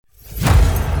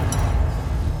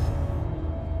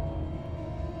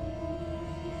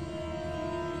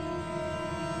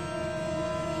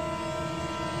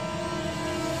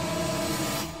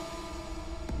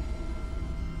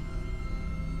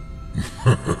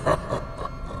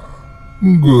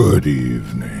Good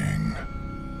evening.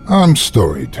 I'm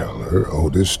storyteller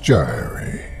Otis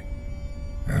Gyrie,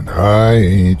 and I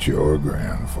ain't your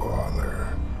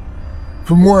grandfather.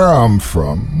 From where I'm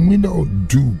from, we don't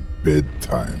do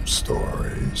bedtime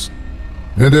stories.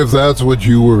 And if that's what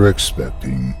you were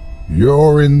expecting,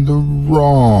 you're in the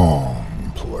wrong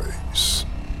place.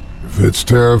 If it's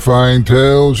terrifying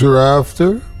tales you're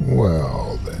after,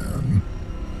 well then,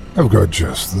 I've got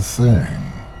just the thing.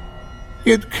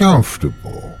 Get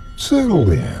comfortable,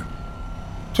 settle in,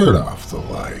 turn off the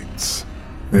lights,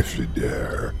 if you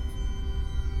dare.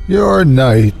 Your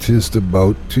night is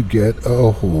about to get a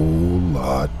whole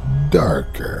lot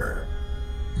darker.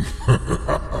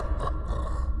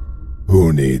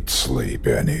 Who needs sleep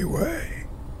anyway?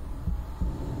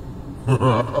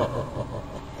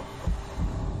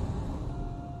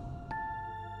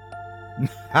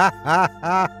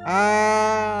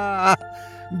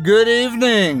 Good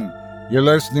evening. You're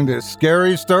listening to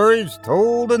Scary Stories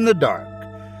Told in the Dark.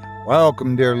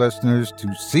 Welcome, dear listeners,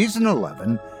 to Season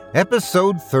 11,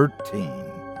 Episode 13.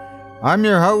 I'm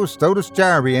your host, Otis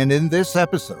Gyrie, and in this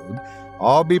episode,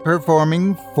 I'll be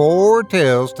performing 4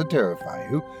 tales to terrify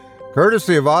you,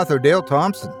 courtesy of author Dale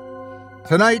Thompson.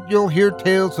 Tonight, you'll hear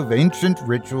tales of ancient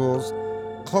rituals,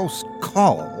 close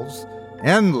calls,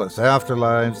 endless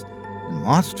afterlives, and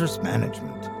monstrous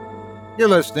management. You're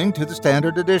listening to the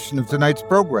standard edition of tonight's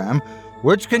program,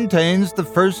 which contains the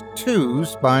first 2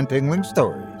 spine-tingling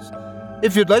stories.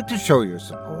 If you'd like to show your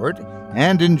support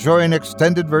and enjoy an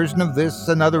extended version of this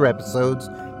and other episodes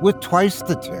with twice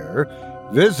the terror,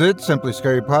 visit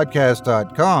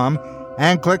simplyscarypodcast.com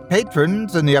and click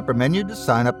Patrons in the upper menu to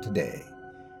sign up today.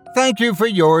 Thank you for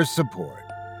your support.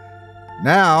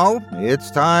 Now, it's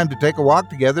time to take a walk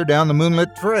together down the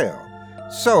moonlit trail.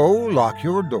 So, lock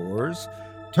your doors,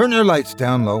 turn your lights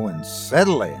down low, and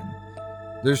settle in.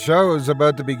 The show is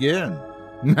about to begin.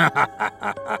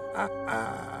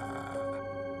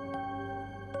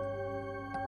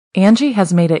 Angie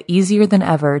has made it easier than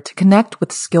ever to connect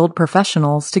with skilled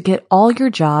professionals to get all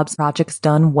your jobs projects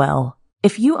done well.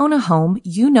 If you own a home,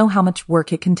 you know how much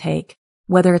work it can take,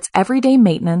 whether it's everyday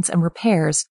maintenance and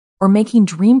repairs or making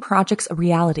dream projects a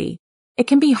reality. It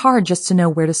can be hard just to know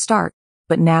where to start,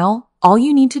 but now all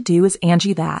you need to do is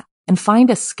Angie that and find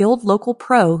a skilled local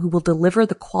pro who will deliver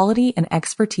the quality and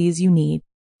expertise you need.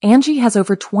 Angie has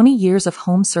over 20 years of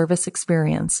home service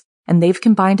experience, and they've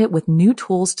combined it with new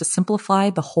tools to simplify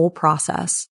the whole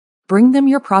process. Bring them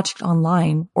your project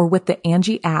online or with the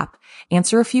Angie app,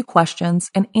 answer a few questions,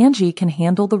 and Angie can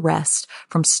handle the rest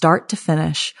from start to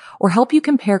finish, or help you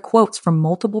compare quotes from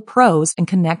multiple pros and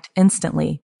connect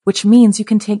instantly, which means you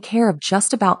can take care of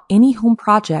just about any home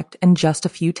project in just a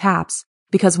few taps.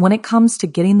 Because when it comes to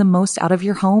getting the most out of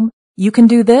your home, you can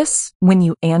do this when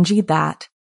you Angie that.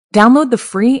 Download the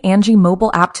free Angie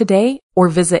mobile app today or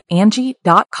visit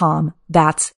Angie.com.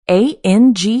 That's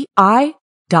ANGI.com.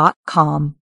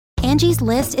 Angie's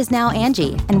List is now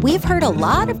Angie, and we've heard a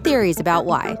lot of theories about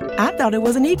why. I thought it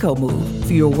was an eco move.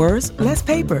 Fewer words, less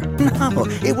paper. No,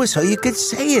 it was so you could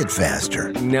say it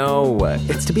faster. No,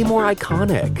 it's to be more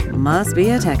iconic. Must be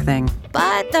a tech thing.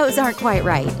 But those aren't quite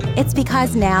right. It's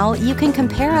because now you can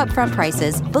compare upfront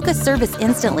prices, book a service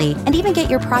instantly, and even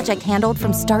get your project handled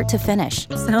from start to finish.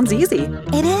 Sounds easy.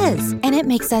 It is, and it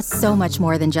makes us so much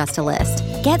more than just a list.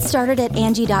 Get started at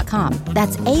Angie.com.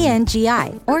 That's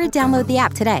ANGI, or download the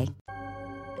app today.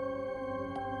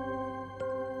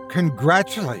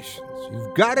 Congratulations,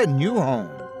 you've got a new home.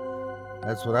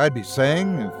 That's what I'd be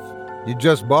saying if you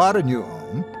just bought a new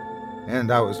home,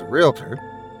 and I was a realtor,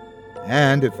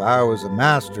 and if I was a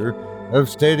master of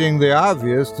stating the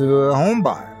obvious to a home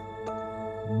buyer.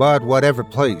 But whatever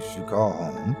place you call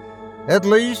home, at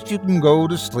least you can go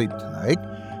to sleep tonight,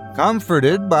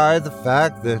 comforted by the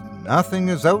fact that nothing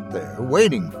is out there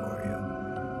waiting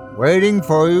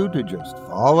for you to just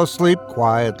fall asleep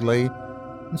quietly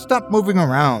and stop moving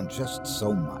around just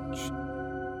so much.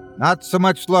 Not so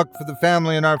much luck for the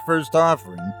family in our first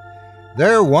offering.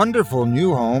 Their wonderful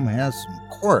new home has some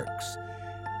quirks,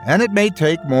 and it may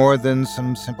take more than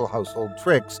some simple household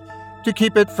tricks to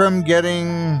keep it from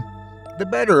getting the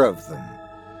better of them.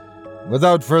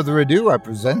 Without further ado, I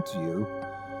present to you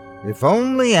If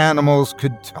Only Animals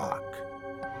Could Talk.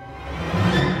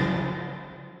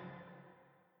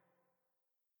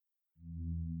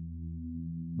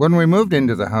 When we moved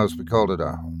into the house, we called it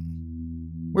our home.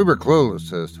 We were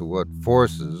clueless as to what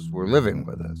forces were living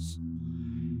with us.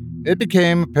 It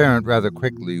became apparent rather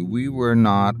quickly we were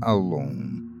not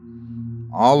alone.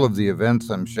 All of the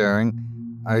events I'm sharing,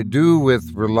 I do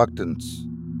with reluctance.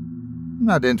 I'm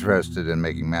not interested in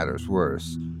making matters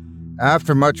worse.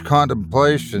 After much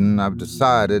contemplation, I've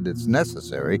decided it's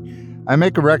necessary I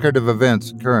make a record of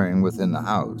events occurring within the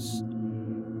house.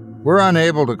 We're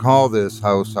unable to call this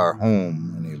house our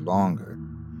home any longer.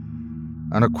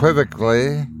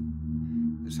 Unequivocally,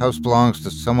 this house belongs to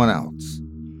someone else,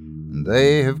 and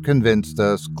they have convinced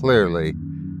us clearly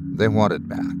they want it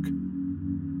back.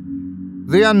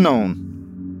 The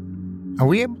unknown. Are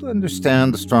we able to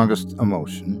understand the strongest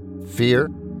emotion? Fear?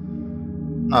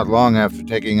 Not long after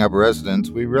taking up residence,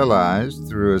 we realized,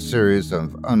 through a series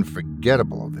of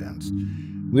unforgettable events,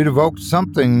 we'd evoked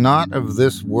something not of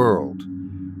this world.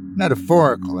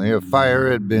 Metaphorically, a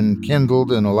fire had been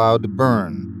kindled and allowed to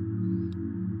burn.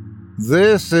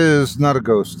 This is not a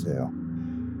ghost tale.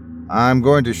 I'm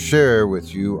going to share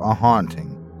with you a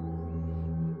haunting.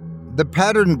 The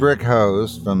patterned brick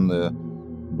house from the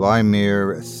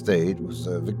Blymere estate was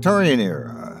a Victorian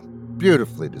era,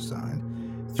 beautifully designed,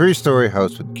 3-story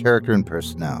house with character and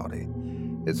personality.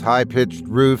 Its high-pitched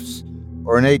roofs,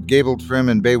 ornate gable trim,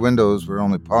 and bay windows were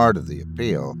only part of the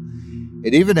appeal.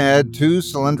 It even had 2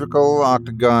 cylindrical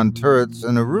octagon turrets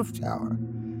and a roof tower.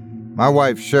 My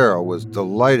wife Cheryl was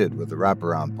delighted with the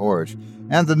wraparound porch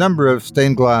and the number of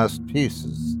stained glass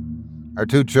pieces. Our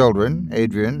 2 children,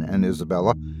 Adrian and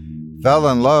Isabella, fell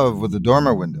in love with the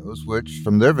dormer windows, which,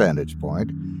 from their vantage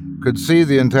point, could see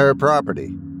the entire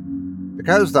property.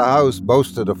 Because the house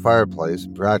boasted a fireplace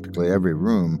in practically every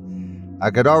room, I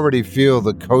could already feel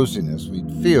the coziness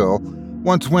we'd feel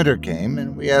once winter came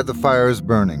and we had the fires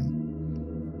burning.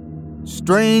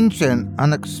 Strange and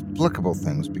inexplicable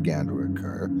things began to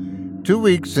occur 2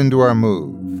 weeks into our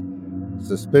move.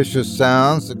 Suspicious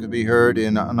sounds that could be heard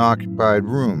in unoccupied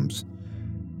rooms.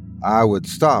 I would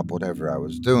stop whatever I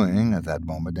was doing at that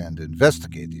moment and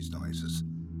investigate these noises.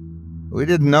 We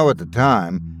didn't know at the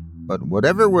time, but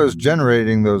whatever was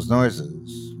generating those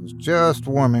noises was just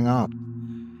warming up.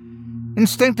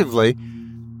 Instinctively,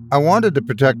 I wanted to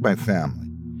protect my family,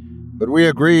 but we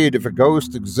agreed if a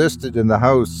ghost existed in the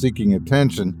house seeking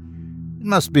attention, it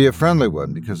must be a friendly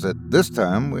one, because at this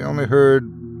time we only heard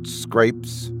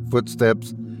scrapes,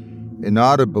 footsteps,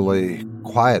 inaudibly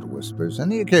quiet whispers,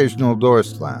 and the occasional door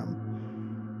slam.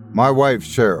 My wife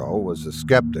Cheryl was a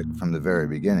skeptic from the very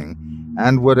beginning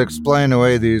and would explain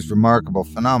away these remarkable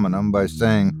phenomena by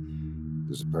saying,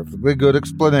 "There's a perfectly good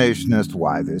explanation as to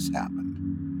why this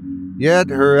happened." Yet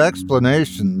her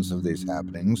explanations of these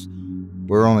happenings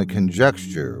were only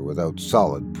conjecture without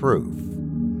solid proof.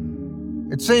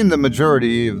 It seemed the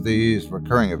majority of these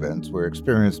recurring events were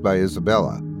experienced by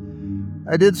Isabella.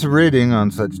 I did some reading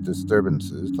on such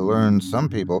disturbances to learn some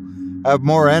people have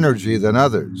more energy than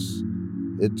others.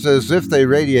 It's as if they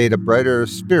radiate a brighter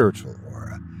spiritual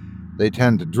aura. They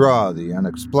tend to draw the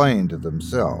unexplained to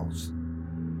themselves.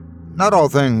 Not all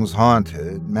things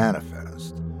haunted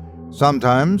manifest.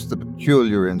 Sometimes the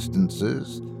peculiar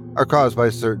instances are caused by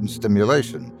certain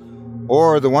stimulation,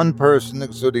 or the one person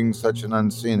exuding such an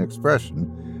unseen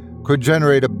expression could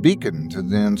generate a beacon to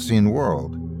the unseen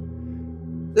world.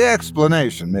 The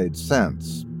explanation made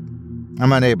sense.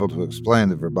 I'm unable to explain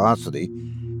the verbosity,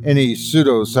 any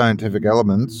pseudo-scientific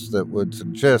elements that would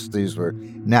suggest these were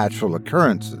natural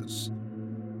occurrences.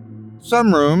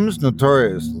 Some rooms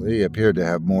notoriously appeared to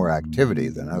have more activity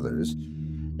than others.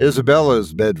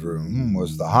 Isabella's bedroom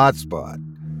was the hot spot.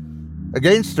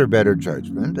 Against her better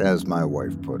judgment, as my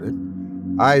wife put it,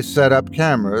 I set up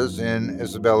cameras in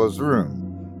Isabella's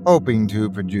room, hoping to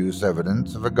produce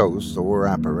evidence of a ghost or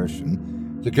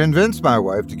apparition to convince my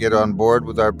wife to get on board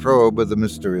with our probe of the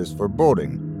mysterious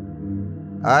foreboding.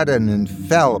 I had an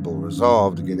infallible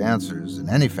resolve to get answers in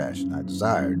any fashion I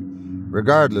desired,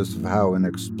 regardless of how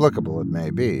inexplicable it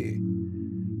may be.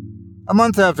 A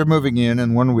month after moving in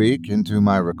and 1 week into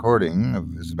my recording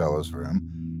of Isabella's room,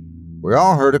 we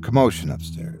all heard a commotion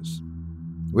upstairs.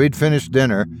 We'd finished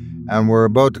dinner and were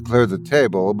about to clear the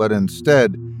table, but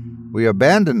instead, we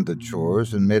abandoned the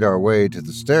chores and made our way to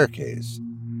the staircase.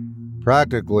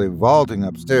 Practically vaulting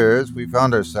upstairs, we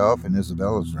found ourselves in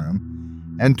Isabella's room,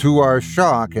 and to our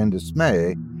shock and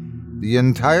dismay, the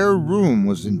entire room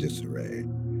was in disarray.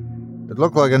 It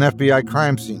looked like an FBI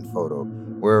crime scene photo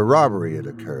where a robbery had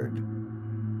occurred.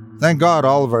 Thank God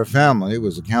all of our family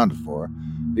was accounted for,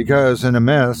 because in a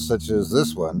mess such as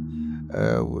this one,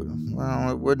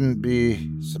 it wouldn't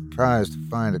be surprised to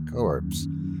find a corpse.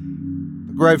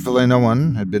 Gratefully, no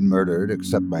one had been murdered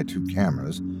except my 2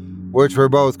 cameras, which were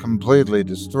both completely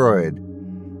destroyed.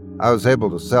 I was able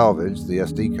to salvage the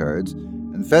SD cards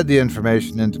and fed the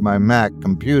information into my Mac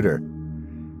computer.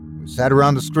 We sat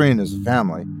around the screen as a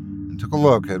family and took a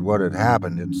look at what had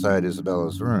happened inside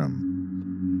Isabella's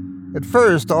room. At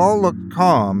first, all looked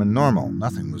calm and normal.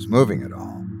 Nothing was moving at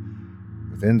all.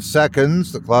 Within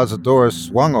seconds, the closet door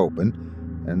swung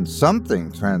open, and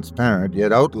something transparent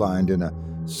yet outlined in a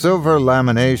silver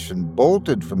lamination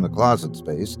bolted from the closet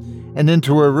space and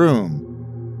into her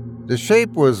room. The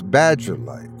shape was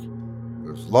badger-like.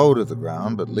 It was low to the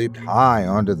ground, but leaped high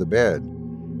onto the bed.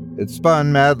 It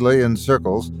spun madly in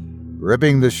circles,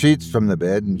 ripping the sheets from the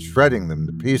bed and shredding them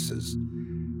to pieces.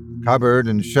 The cupboard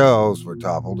and shelves were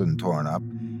toppled and torn up,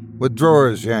 with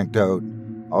drawers yanked out,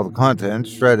 all the contents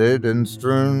shredded and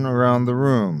strewn around the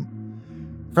room.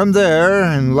 From there,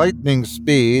 in lightning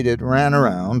speed, it ran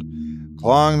around,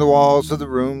 clawing the walls of the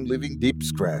room, leaving deep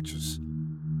scratches.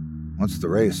 Once the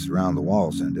race around the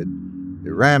walls ended,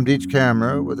 it rammed each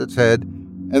camera with its head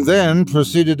and then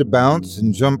proceeded to bounce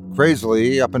and jump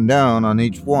crazily up and down on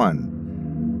each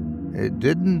one. It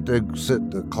didn't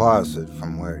exit the closet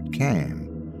from where it came.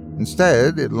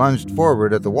 Instead, it lunged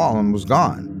forward at the wall and was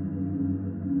gone.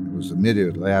 It was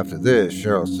immediately after this,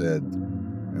 Cheryl said,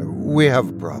 "We have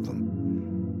a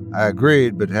problem." I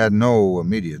agreed, but had no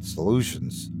immediate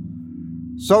solutions.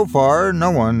 So far,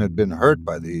 no one had been hurt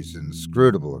by these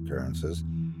inscrutable occurrences,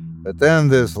 but then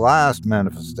this last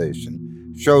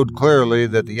manifestation showed clearly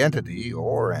that the entity,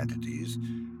 or entities,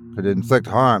 could inflict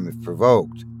harm if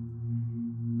provoked.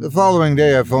 The following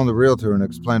day, I phoned the realtor and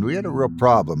explained we had a real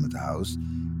problem at the house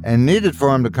and needed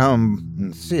for him to come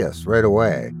and see us right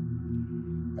away.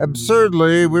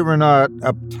 Absurdly, we were not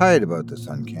uptight about this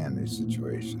uncanny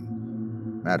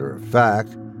situation. Matter of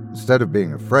fact, instead of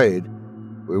being afraid,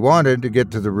 we wanted to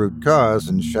get to the root cause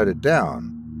and shut it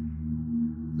down.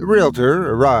 The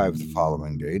realtor arrived the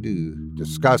following day to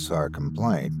discuss our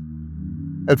complaint.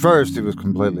 At first, he was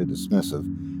completely dismissive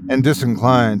and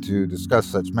disinclined to discuss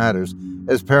such matters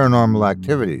as paranormal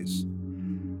activities.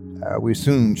 We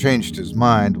soon changed his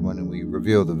mind when we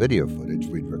revealed the video footage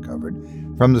we'd recovered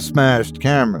from the smashed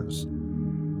cameras.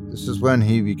 This is when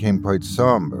he became quite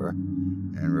somber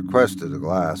and requested a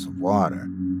glass of water.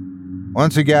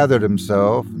 Once he gathered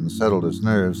himself and settled his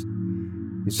nerves,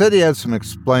 he said he had some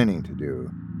explaining to do.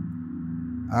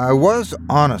 "I was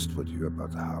honest with you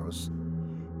about the house,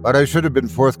 but I should have been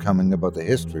forthcoming about the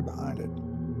history behind it.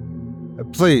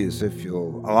 Please, if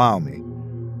you'll allow me,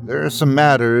 there are some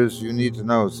matters you need to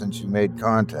know since you made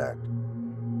contact.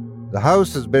 The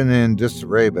house has been in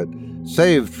disarray, but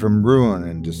saved from ruin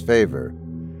and disfavor.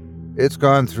 It's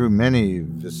gone through many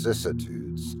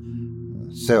vicissitudes."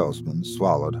 The salesman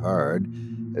swallowed hard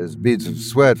as beads of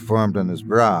sweat formed on his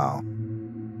brow.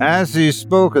 As he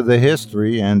spoke of the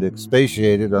history and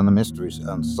expatiated on the mysteries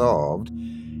unsolved,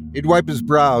 he'd wipe his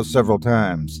brow several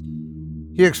times.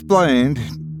 He explained,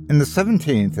 in the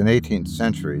 17th and 18th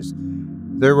centuries,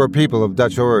 there were people of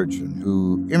Dutch origin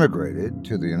who immigrated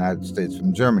to the United States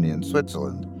from Germany and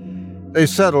Switzerland. They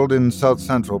settled in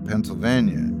south-central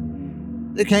Pennsylvania.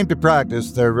 They came to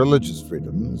practice their religious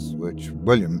freedoms, which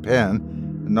William Penn,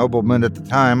 a nobleman at the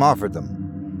time, offered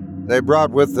them. They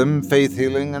brought with them faith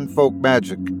healing and folk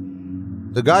magic.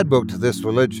 The guidebook to this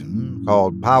religion,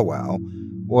 called Powwow,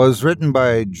 was written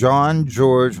by John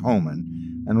George Homan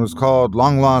and was called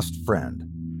Long Lost Friend.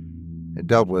 It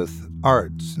dealt with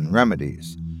arts and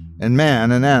remedies, and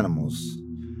man and animals.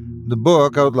 The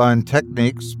book outlined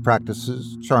techniques,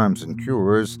 practices, charms, and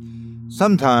cures,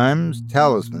 sometimes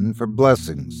talisman for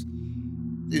blessings.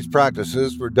 These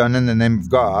practices were done in the name of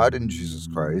God and Jesus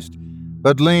Christ,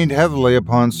 but leaned heavily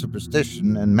upon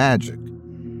superstition and magic.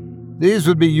 These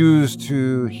would be used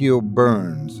to heal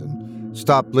burns and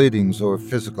stop bleedings or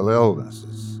physical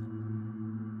illnesses.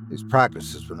 These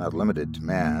practices were not limited to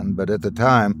man, but at the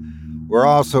time were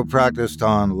also practiced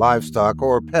on livestock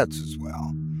or pets as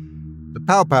well. The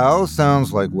Pow-Pow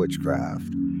sounds like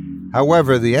witchcraft.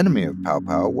 However, the enemy of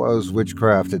Pow-Pow was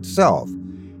witchcraft itself,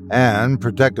 and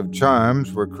protective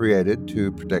charms were created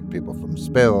to protect people from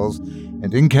spells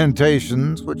and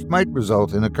incantations which might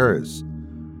result in a curse.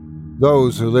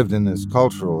 Those who lived in this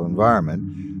cultural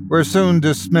environment were soon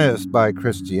dismissed by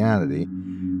Christianity,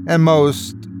 and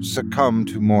most succumbed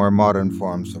to more modern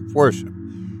forms of worship,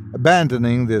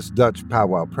 abandoning this Dutch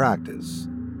powwow practice.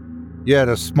 Yet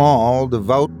a small,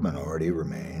 devout minority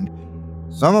remained,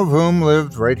 some of whom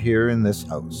lived right here in this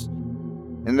house.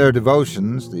 In their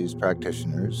devotions, these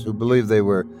practitioners, who believed they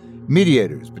were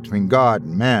mediators between God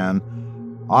and man,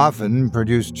 often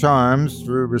produced charms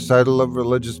through recital of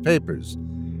religious papers,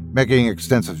 making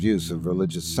extensive use of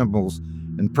religious symbols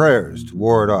and prayers to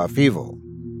ward off evil.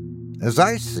 As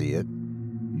I see it,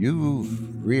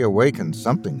 you've reawakened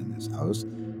something in this house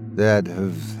that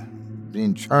have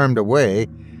been charmed away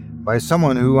by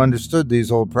someone who understood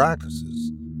these old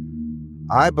practices.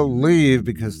 I believe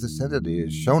because this entity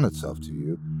has shown itself to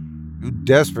you, you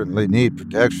desperately need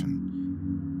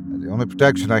protection. And the only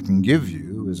protection I can give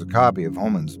you was a copy of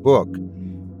Holman's book.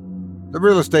 The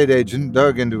real estate agent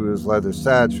dug into his leather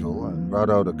satchel and brought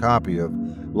out a copy of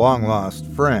Long Lost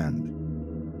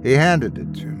Friend. He handed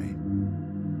it to me.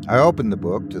 I opened the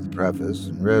book to the preface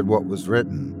and read what was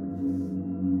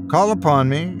written. Call upon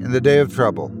me in the day of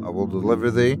trouble. I will deliver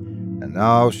thee, and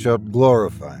thou shalt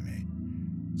glorify me.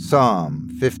 Psalm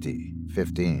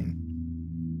 50:15.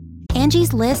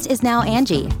 Angie's List is now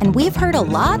Angie, and we've heard a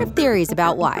lot of theories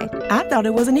about why. I thought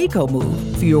it was an eco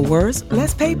move. Fewer words,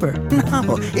 less paper.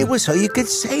 No, it was so you could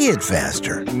say it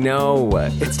faster. No,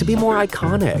 it's to be more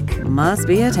iconic. Must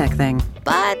be a tech thing.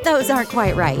 But those aren't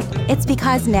quite right. It's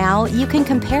because now you can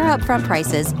compare upfront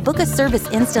prices, book a service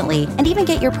instantly, and even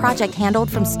get your project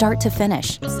handled from start to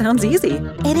finish. Sounds easy.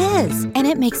 It is, and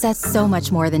it makes us so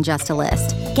much more than just a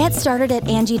list. Get started at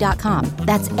Angie.com.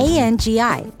 That's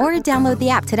ANGI, or download the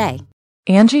app today.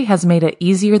 Angie has made it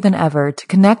easier than ever to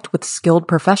connect with skilled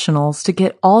professionals to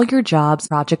get all your jobs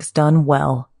projects done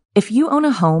well. If you own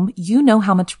a home, you know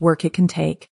how much work it can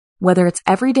take, whether it's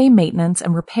everyday maintenance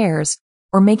and repairs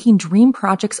or making dream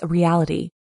projects a reality.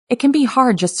 It can be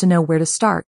hard just to know where to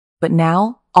start, but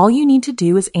now all you need to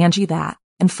do is Angie that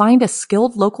and find a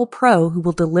skilled local pro who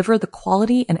will deliver the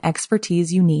quality and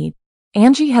expertise you need.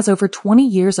 Angie has over 20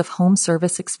 years of home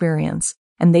service experience,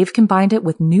 and they've combined it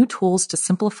with new tools to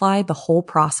simplify the whole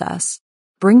process.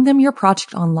 Bring them your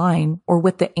project online or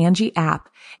with the Angie app,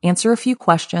 answer a few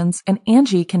questions, and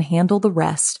Angie can handle the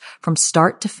rest from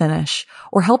start to finish,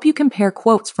 or help you compare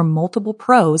quotes from multiple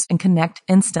pros and connect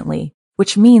instantly,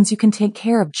 which means you can take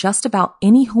care of just about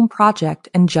any home project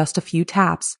in just a few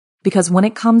taps. Because when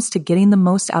it comes to getting the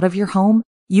most out of your home,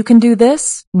 you can do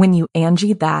this when you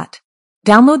Angie that.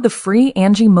 Download the free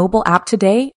Angie mobile app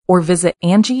today or visit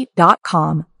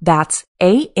Angie.com. That's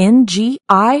ANGI.com.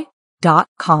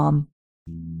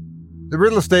 The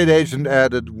real estate agent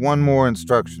added one more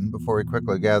instruction before he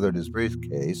quickly gathered his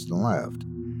briefcase and left.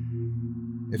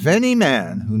 If any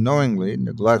man who knowingly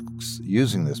neglects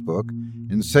using this book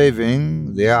in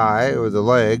saving the eye or the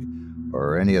leg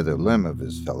or any other limb of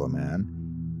his fellow man,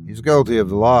 he's guilty of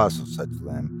the loss of such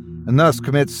limb and thus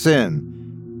commits sin,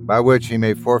 by which he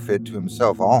may forfeit to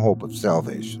himself all hope of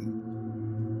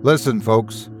salvation. Listen,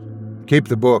 folks, keep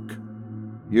the book.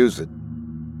 Use it.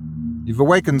 You've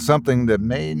awakened something that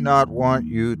may not want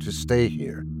you to stay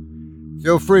here.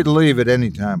 Feel free to leave at any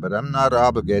time, but I'm not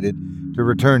obligated to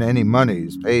return any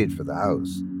monies paid for the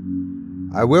house.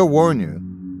 I will warn you,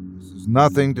 this is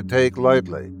nothing to take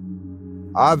lightly.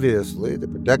 Obviously, the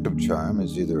protective charm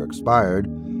is either expired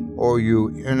or you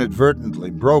inadvertently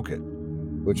broke it,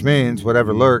 which means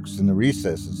whatever lurks in the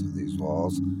recesses of these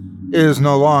walls is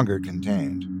no longer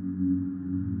contained.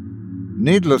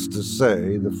 Needless to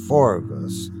say, the four of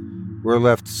us were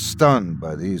left stunned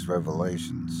by these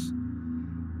revelations.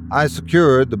 I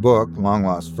secured the book, Long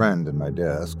Lost Friend, in my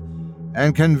desk,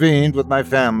 and convened with my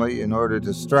family in order to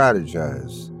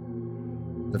strategize.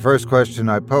 The first question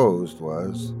I posed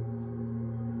was,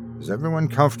 is everyone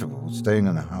comfortable staying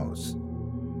in the house?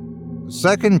 The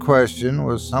second question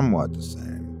was somewhat the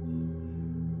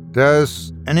same.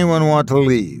 Does anyone want to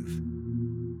leave?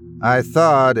 I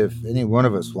thought if any one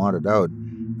of us wanted out,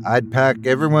 I'd pack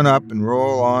everyone up and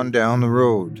roll on down the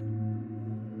road.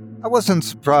 I wasn't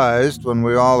surprised when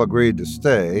we all agreed to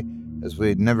stay, as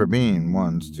we'd never been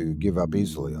ones to give up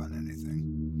easily on anything.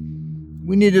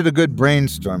 We needed a good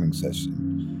brainstorming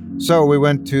session, so we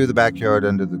went to the backyard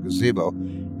under the gazebo,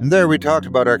 and there we talked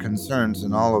about our concerns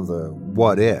and all of the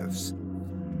what-ifs.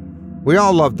 We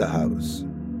all loved the house.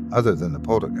 Other than the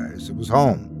poltergeist, it was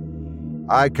home.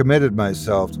 I committed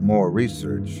myself to more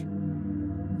research.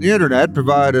 The internet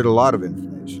provided a lot of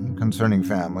information concerning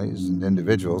families and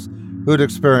individuals who'd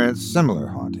experienced similar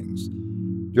hauntings.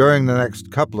 During the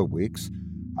next couple of weeks,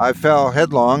 I fell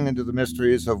headlong into the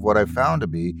mysteries of what I found to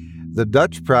be the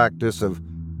Dutch practice of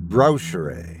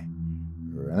brochure, a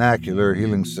vernacular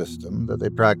healing system that they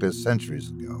practiced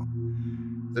centuries ago.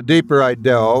 The deeper I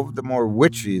delved, the more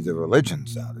witchy the religion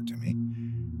sounded to me.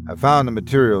 I found the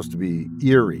materials to be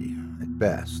eerie at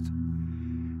best.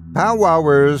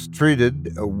 Powwowers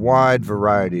treated a wide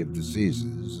variety of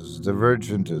diseases as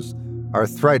divergent as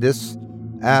arthritis,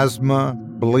 asthma,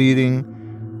 bleeding,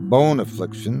 bone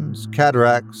afflictions,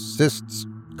 cataracts, cysts,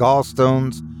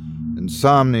 gallstones,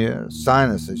 insomnia,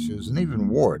 sinus issues, and even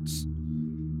warts.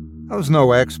 I was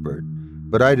no expert,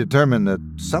 but I determined that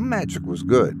some magic was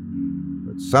good,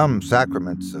 but some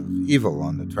sacraments of evil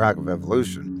on the track of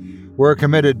evolution were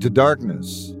committed to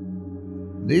darkness.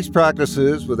 These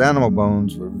practices with animal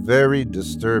bones were very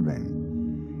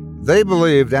disturbing. They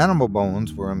believed animal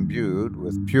bones were imbued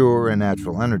with pure and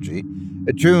natural energy,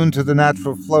 attuned to the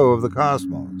natural flow of the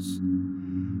cosmos.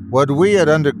 What we had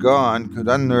undergone could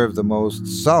unnerve the most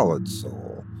solid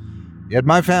soul. Yet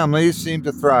my family seemed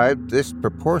to thrive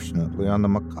disproportionately on the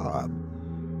macabre.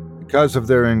 Because of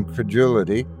their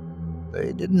incredulity,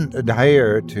 they didn't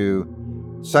adhere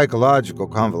to psychological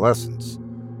convalescence.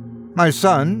 My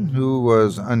son, who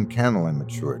was uncannily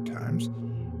mature at times,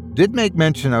 did make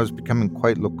mention I was becoming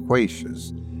quite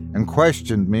loquacious and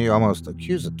questioned me almost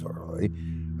accusatorily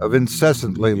of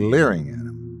incessantly leering at him.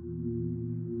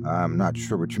 I'm not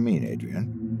sure what you mean,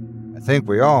 Adrian. I think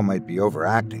we all might be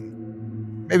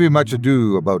overacting. Maybe much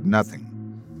ado about nothing.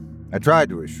 I tried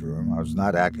to assure him I was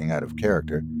not acting out of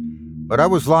character, but I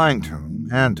was lying to him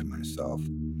and to myself.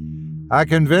 I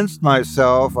convinced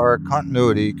myself our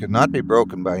continuity could not be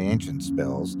broken by ancient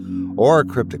spells or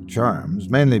cryptic charms,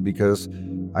 mainly because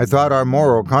I thought our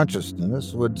moral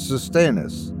consciousness would sustain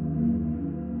us.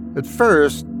 At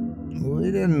first,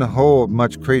 we didn't hold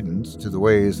much credence to the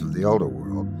ways of the elder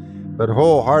world, but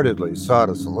wholeheartedly sought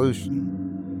a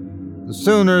solution. The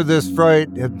sooner this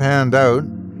fright had panned out,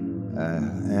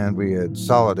 and we had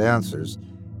solid answers,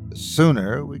 the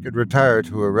sooner we could retire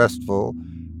to a restful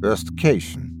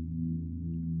rustication.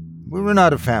 We were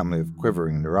not a family of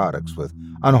quivering neurotics with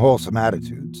unwholesome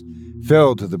attitudes,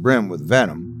 filled to the brim with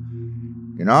venom.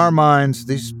 In our minds,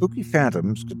 these spooky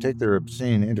phantoms could take their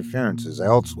obscene interferences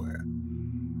elsewhere.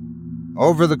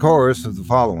 Over the course of the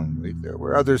following week, there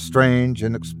were other strange,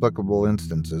 inexplicable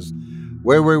instances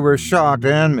where we were shocked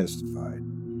and mystified.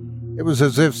 It was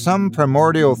as if some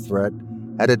primordial threat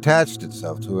had attached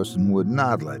itself to us and would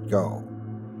not let go.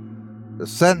 The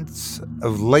sense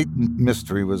of latent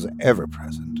mystery was ever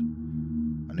present.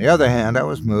 On the other hand, I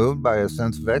was moved by a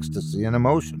sense of ecstasy and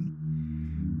emotion.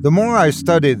 The more I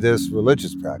studied this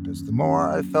religious practice, the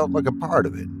more I felt like a part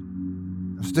of it.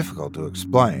 It was difficult to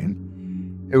explain.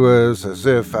 It was as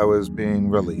if I was being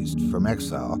released from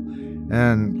exile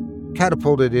and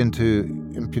catapulted into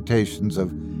imputations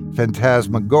of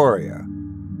phantasmagoria.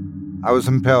 I was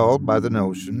impelled by the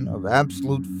notion of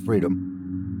absolute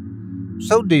freedom.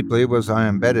 So deeply was I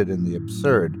embedded in the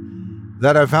absurd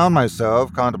that I found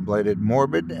myself contemplating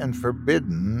morbid and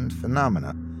forbidden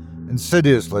phenomena,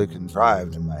 insidiously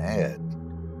contrived in my head.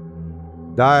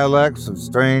 Dialects of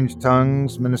strange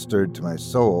tongues ministered to my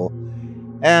soul,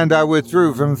 and I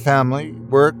withdrew from family,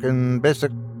 work, and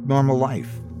basic normal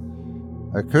life.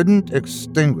 I couldn't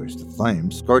extinguish the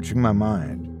flame scorching my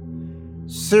mind.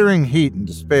 Searing heat and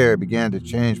despair began to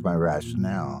change my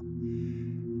rationale.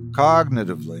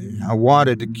 Cognitively, I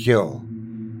wanted to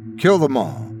kill them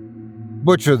all,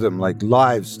 butcher them like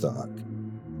livestock.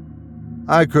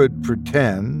 I could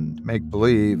pretend, make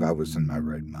believe I was in my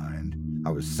right mind. I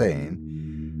was sane,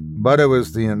 but it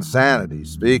was the insanity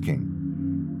speaking.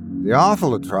 The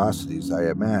awful atrocities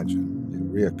I imagined, the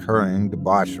reoccurring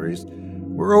debaucheries,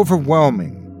 were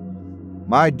overwhelming.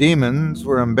 My demons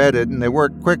were embedded and they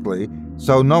worked quickly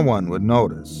so no one would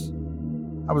notice.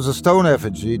 I was a stone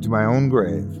effigy to my own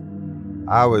grave.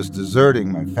 I was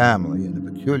deserting my family in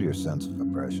a peculiar sense of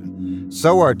oppression,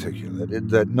 so articulated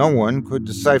that no one could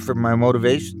decipher my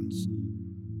motivations.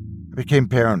 I became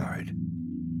paranoid.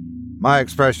 My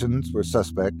expressions were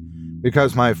suspect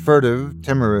because my furtive,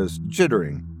 timorous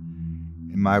jittering.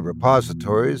 In my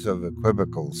repositories of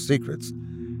equivocal secrets,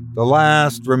 the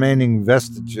last remaining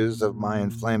vestiges of my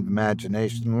inflamed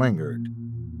imagination lingered.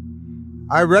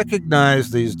 I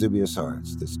recognized these dubious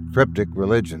arts. This cryptic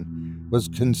religion was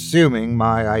consuming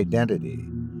my identity.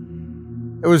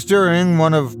 It was during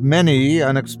one of many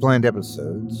unexplained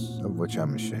episodes, of which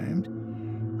I'm ashamed.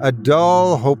 A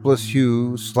dull, hopeless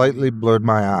hue slightly blurred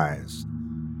my eyes.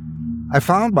 I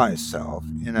found myself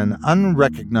in an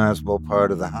unrecognizable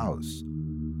part of the house.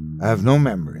 I have no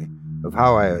memory of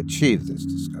how I achieved this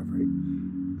discovery.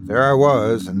 There I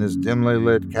was in this dimly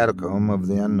lit catacomb of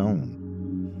the unknown.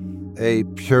 A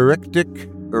pleuritic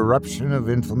eruption of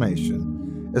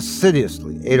inflammation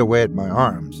assiduously ate away at my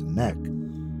arms and neck.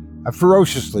 I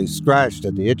ferociously scratched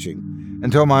at the itching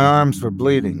until my arms were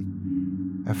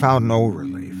bleeding. I found no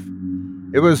relief.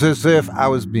 It was as if I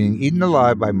was being eaten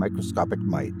alive by microscopic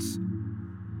mites.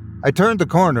 I turned the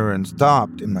corner and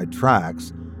stopped in my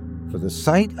tracks, for the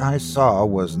sight I saw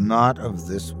was not of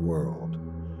this world.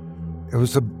 It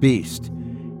was a beast,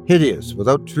 hideous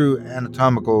without true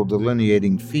anatomical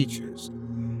delineating features.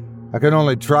 I can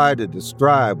only try to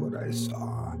describe what I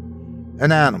saw.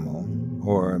 An animal,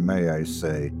 or may I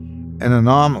say, an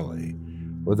anomaly,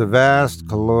 with a vast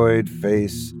colloid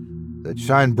face that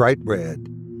shined bright red.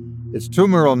 Its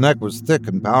tumoral neck was thick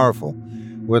and powerful,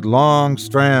 with long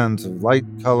strands of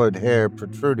light-colored hair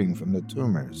protruding from the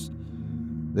tumors.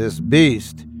 This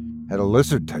beast had a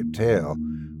lizard-type tail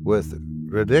with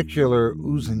radicular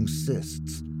oozing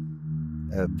cysts.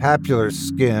 a papular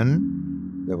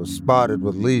skin that was spotted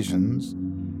with lesions,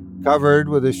 covered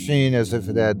with a sheen as if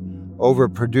it had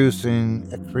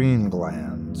overproducing eccrine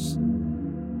glands.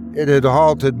 It had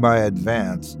halted my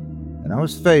advance, and I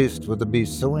was faced with a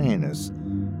beast so heinous,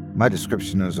 my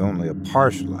description is only a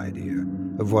partial idea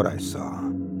of what I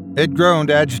saw. It groaned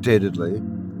agitatedly,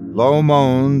 low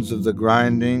moans of the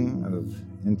grinding of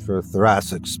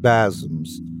intrathoracic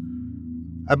spasms.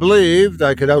 I believed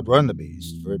I could outrun the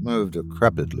beast, for it moved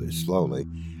decrepitly slowly,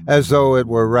 as though it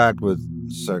were racked with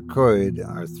sarcoid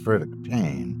arthritic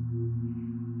pain.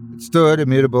 It stood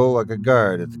immutable like a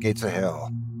guard at the gates of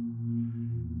hell.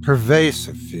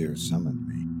 Pervasive fear summoned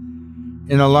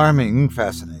me. In alarming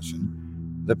fascination,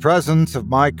 the presence of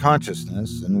my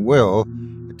consciousness and will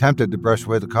attempted to brush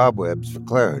away the cobwebs for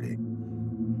clarity.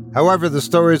 However, the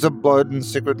stories of blood and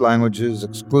secret languages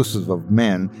exclusive of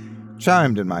men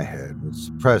chimed in my head with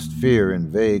suppressed fear and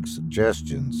vague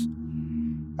suggestions.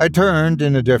 I turned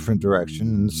in a different direction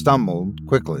and stumbled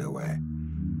quickly away.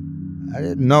 I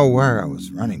didn't know where I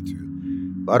was running to,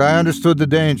 but I understood the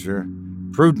danger.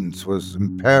 Prudence was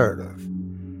imperative.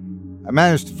 I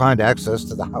managed to find access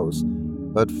to the house,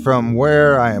 but from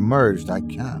where I emerged, I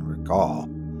cannot recall.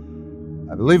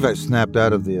 I believe I snapped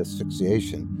out of the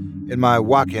asphyxiation in my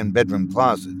walk-in bedroom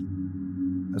closet.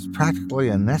 I was practically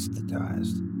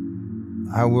anesthetized.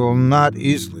 I will not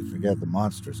easily forget the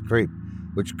monstrous creep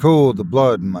which cooled the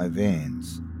blood in my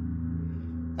veins.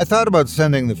 I thought about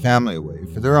sending the family away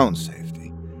for their own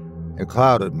safety. It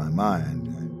clouded my mind.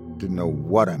 I didn't know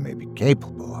what I may be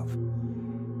capable of.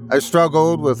 I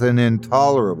struggled with an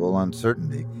intolerable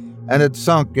uncertainty and had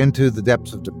sunk into the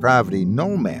depths of depravity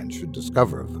no man should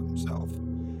discover of himself.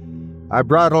 I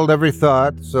bridled every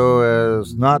thought so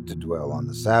as not to dwell on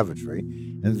the savagery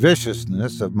and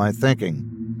viciousness of my thinking.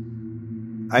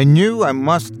 I knew I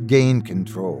must gain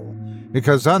control,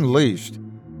 because unleashed,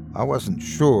 I wasn't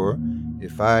sure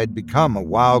if I'd become a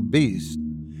wild beast,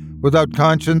 without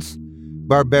conscience,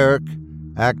 barbaric,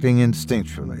 acting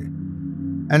instinctually.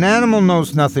 An animal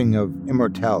knows nothing of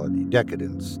immortality,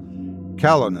 decadence,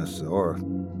 callousness, or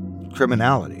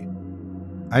criminality.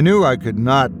 I knew I could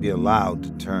not be allowed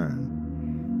to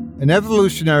turn. An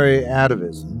evolutionary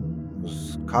atavism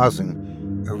was causing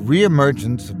a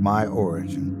reemergence of my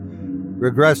origin,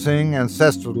 regressing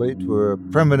ancestrally to a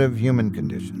primitive human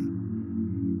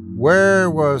condition. Where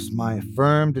was my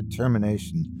firm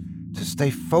determination to stay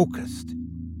focused?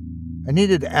 I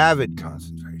needed avid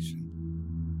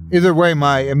concentration. Either way,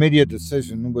 my immediate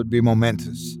decision would be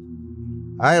momentous.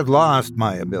 I had lost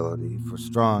my ability for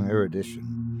strong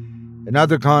erudition, and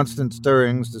other constant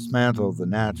stirrings dismantled the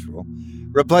natural,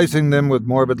 replacing them with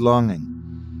morbid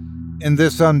longing. In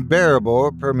this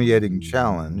unbearable, permeating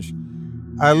challenge,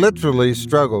 I literally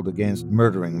struggled against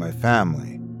murdering my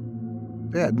family.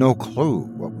 They had no clue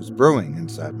what was brewing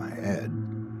inside my head.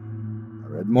 I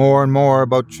read more and more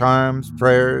about charms,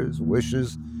 prayers,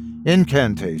 wishes,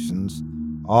 incantations,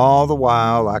 all the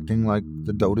while acting like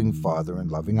the doting father and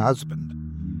loving husband.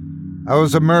 I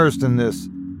was immersed in this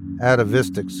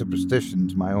atavistic superstition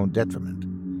to my own detriment.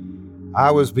 I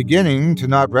was beginning to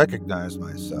not recognize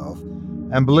myself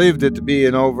and believed it to be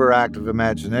an overactive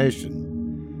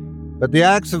imagination. But the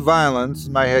acts of violence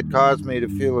in my head caused me to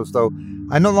feel as though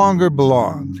I no longer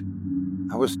belonged.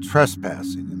 I was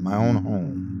trespassing in my own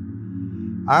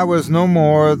home. I was no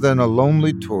more than a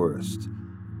lonely tourist,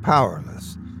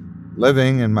 powerless.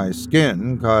 Living in my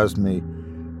skin caused me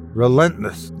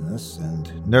relentlessness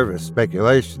and nervous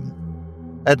speculation.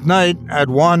 At night, I'd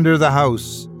wander the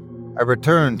house. I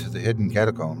returned to the hidden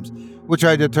catacombs, which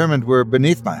I determined were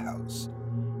beneath my house.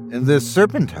 In this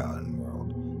serpentine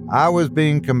world, I was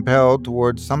being compelled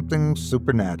towards something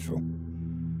supernatural.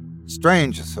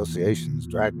 Strange associations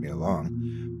dragged me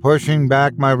along, pushing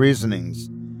back my reasonings.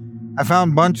 I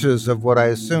found bunches of what I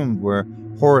assumed were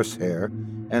horsehair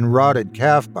and rotted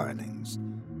calf bindings.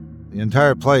 The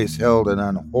entire place held an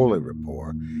unholy rapport,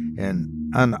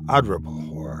 an unutterable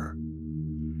horror.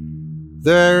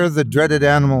 There the dreaded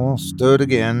animal stood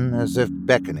again, as if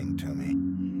beckoning to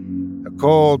me. A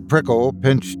cold prickle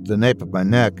pinched the nape of my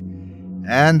neck,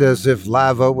 and as if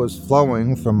lava was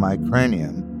flowing from my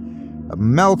cranium, a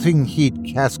melting heat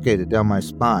cascaded down my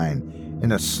spine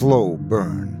in a slow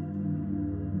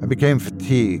burn. I became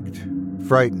fatigued,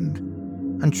 frightened,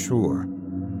 unsure.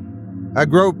 I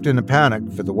groped in a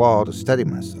panic for the wall to steady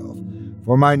myself,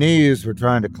 for my knees were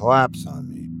trying to collapse on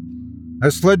me. I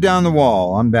slid down the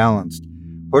wall, unbalanced,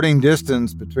 putting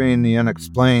distance between the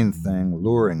unexplained thing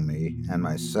luring me and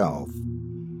myself.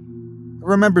 I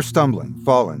remember stumbling,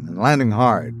 falling, and landing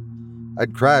hard.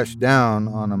 I'd crashed down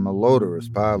on a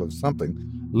malodorous pile of something,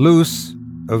 loose,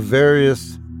 of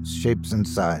various shapes, and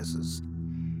sizes.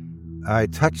 I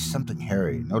touched something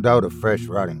hairy, no doubt a fresh,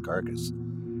 rotting carcass.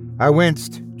 I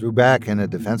winced, drew back in a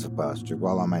defensive posture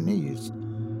while on my knees.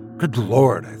 Good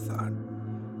Lord, I thought.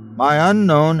 My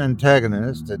unknown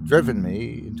antagonist had driven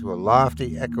me into a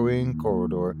lofty, echoing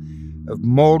corridor of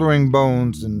moldering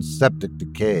bones and septic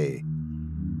decay.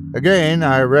 Again,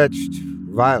 I retched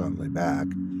violently back,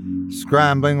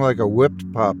 scrambling like a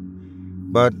whipped pup,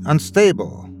 but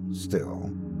unstable still,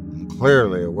 and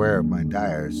clearly aware of my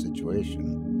dire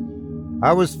situation.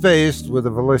 I was faced with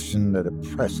a volition that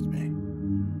oppressed me.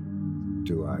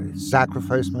 Do I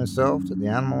sacrifice myself to the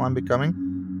animal I'm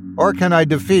becoming? Or can I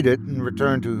defeat it and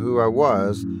return to who I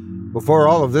was before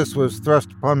all of this was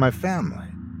thrust upon my family?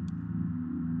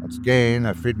 Once again,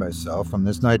 I freed myself from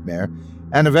this nightmare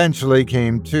and eventually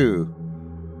came to.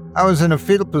 I was in a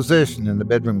fetal position in the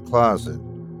bedroom closet.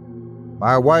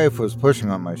 My wife was pushing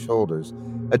on my shoulders,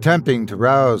 attempting to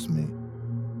rouse me.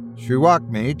 She walked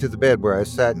me to the bed where I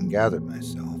sat and gathered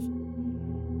myself.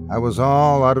 I was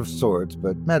all out of sorts,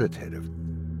 but meditative.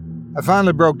 I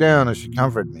finally broke down as she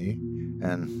comforted me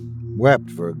and wept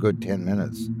for a good 10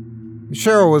 minutes.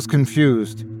 Cheryl was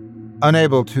confused,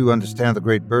 unable to understand the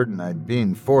great burden I'd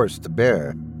been forced to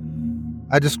bear.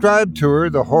 I described to her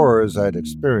the horrors I'd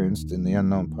experienced in the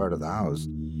unknown part of the house,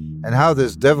 and how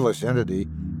this devilish entity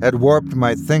had warped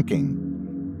my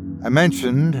thinking. I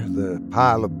mentioned the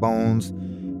pile of bones,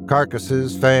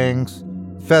 carcasses, fangs,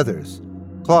 feathers,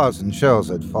 claws, and shells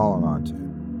I'd fallen onto.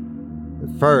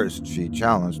 At first, she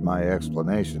challenged my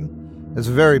explanation as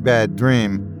a very bad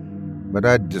dream, but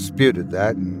I'd disputed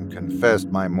that and confessed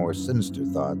my more sinister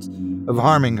thoughts of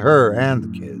harming her and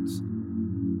the kids.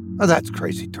 "Oh, that's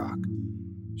crazy talk,"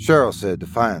 Cheryl said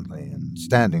defiantly, and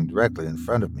standing directly in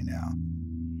front of me now.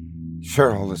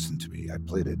 "Cheryl, listen to me," I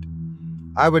pleaded.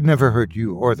 "I would never hurt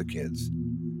you or the kids.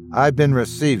 I've been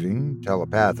receiving,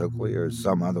 telepathically or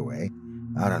some other way,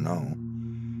 I don't know,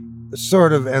 a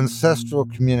sort of ancestral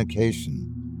communication.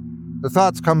 The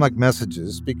thoughts come like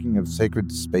messages, speaking of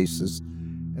sacred spaces,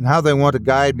 and how they want to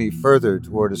guide me further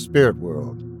toward a spirit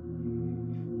world."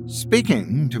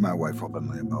 Speaking to my wife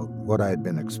openly about what I had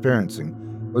been experiencing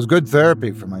was good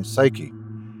therapy for my psyche.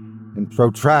 In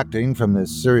protracting from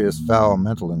this serious foul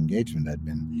mental engagement I'd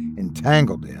been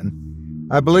entangled in,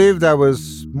 I believed I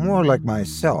was more like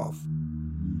myself.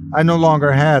 I no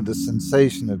longer had the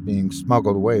sensation of being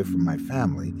smuggled away from my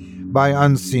family by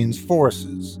unseen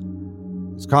forces.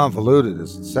 As convoluted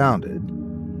as it sounded,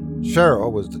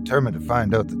 Cheryl was determined to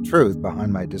find out the truth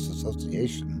behind my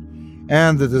disassociation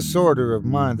and the disorder of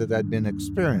mind that I'd been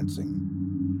experiencing.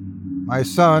 My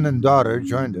son and daughter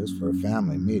joined us for a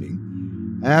family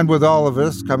meeting, and with all of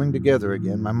us coming together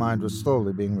again, my mind was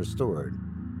slowly being restored.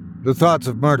 The thoughts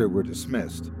of murder were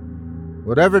dismissed.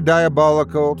 Whatever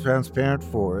diabolical, transparent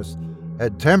force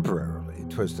had temporarily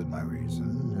twisted my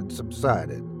reason had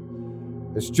subsided.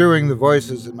 Eschewing the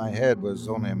voices in my head was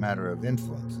only a matter of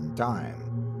influence and time.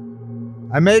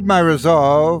 I made my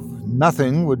resolve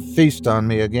nothing would feast on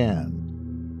me again.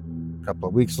 A couple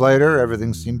of weeks later,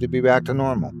 everything seemed to be back to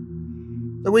normal.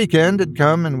 The weekend had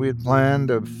come and we had planned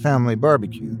a family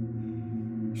barbecue.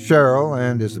 Cheryl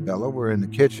and Isabella were in the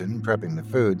kitchen prepping the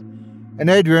food, and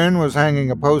Adrian was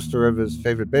hanging a poster of his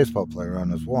favorite baseball player on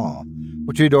his wall,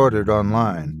 which he'd ordered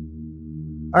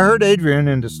online. I heard Adrian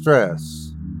in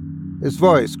distress. His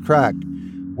voice cracked,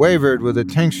 wavered with a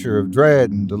tincture of dread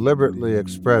and deliberately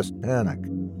expressed panic.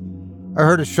 I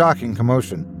heard a shocking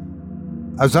commotion.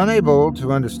 I was unable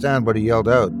to understand what he yelled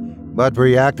out, but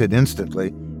reacted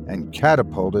instantly and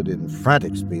catapulted in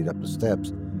frantic speed up the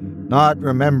steps, not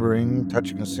remembering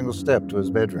touching a single step to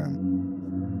his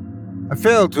bedroom. I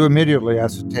failed to immediately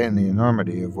ascertain the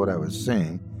enormity of what I was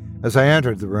seeing. As I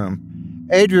entered the room,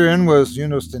 Adrian was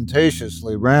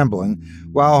unostentatiously rambling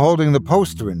while holding the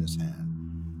poster in his hand.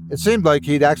 It seemed like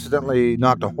he'd accidentally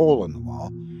knocked a hole in the wall,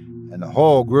 and the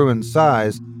hole grew in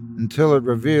size until it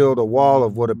revealed a wall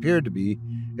of what appeared to be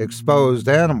exposed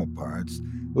animal parts,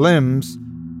 limbs,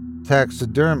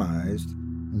 taxidermized,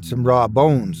 and some raw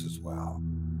bones as well.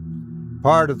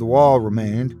 Part of the wall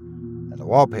remained, and the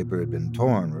wallpaper had been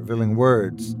torn, revealing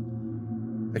words.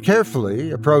 I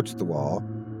carefully approached the wall,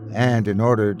 and in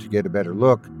order to get a better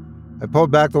look, I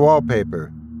pulled back the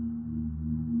wallpaper.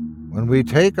 When we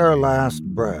take our last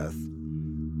breath,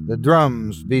 the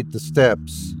drums beat the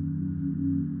steps.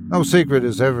 No secret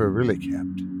is ever really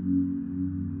kept.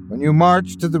 When you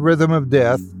march to the rhythm of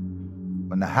death,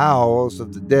 when the howls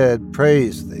of the dead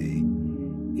praise thee,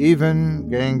 even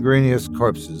gangrenous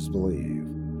corpses believe.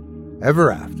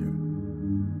 Ever after.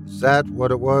 Is that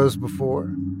what it was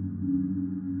before?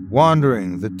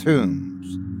 Wandering the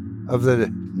tombs of the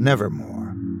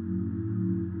nevermore.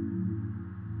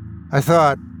 I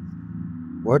thought,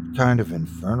 what kind of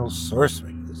infernal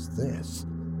sorcery is this?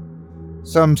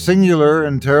 Some singular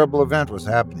and terrible event was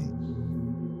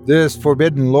happening. This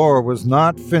forbidden lore was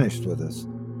not finished with us.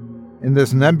 In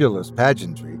this nebulous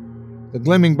pageantry, the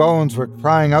gleaming bones were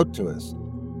crying out to us.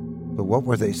 But what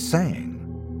were they saying?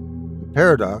 The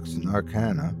paradox and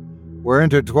arcana were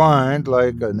intertwined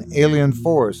like an alien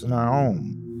force in our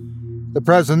home. The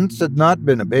presence had not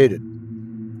been abated.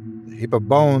 The heap of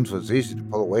bones was easy to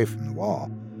pull away from the wall.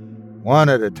 One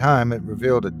at a time, it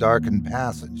revealed a darkened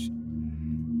passage.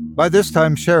 By this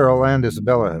time, Cheryl and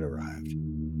Isabella had arrived.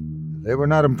 They were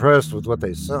not impressed with what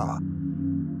they saw.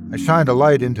 I shined a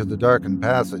light into the darkened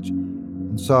passage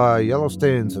and saw yellow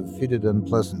stains of fetid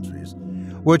unpleasantries,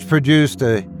 which produced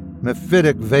a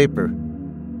mephitic vapor.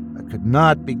 I could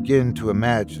not begin to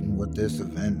imagine what this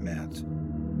event meant.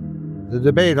 The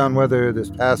debate on whether this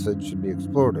passage should be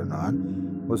explored or not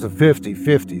was a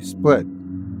 50-50 split.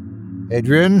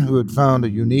 Adrian, who had found a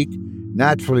unique,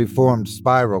 naturally formed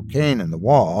spiral cane in the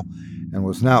wall and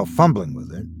was now fumbling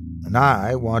with it, and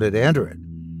I wanted to enter it,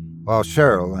 while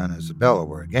Cheryl and Isabella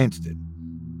were against it.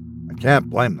 I can't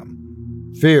blame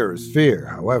them. Fear is fear,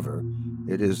 however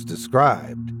it is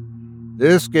described.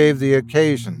 This gave the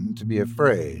occasion to be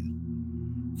afraid.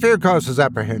 Fear causes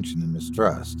apprehension and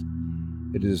mistrust.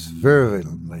 It is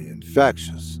virulently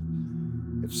infectious.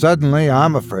 If suddenly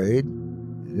I'm afraid,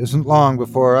 it isn't long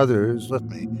before others with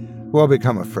me will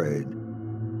become afraid.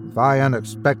 If I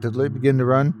unexpectedly begin to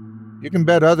run, you can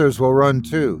bet others will run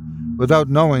too, without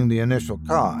knowing the initial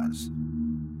cause.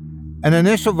 An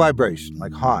initial vibration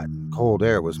like hot and cold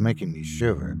air was making me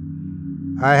shiver.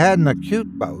 I had an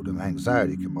acute bout of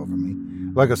anxiety come over me,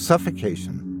 like a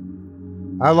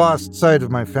suffocation. I lost sight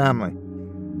of my family.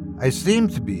 I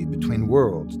seemed to be between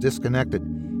worlds, disconnected,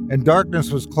 and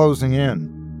darkness was closing in.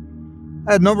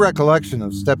 I had no recollection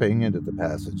of stepping into the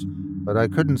passage, but I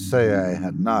couldn't say I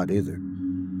had not either.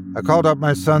 I called out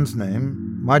my son's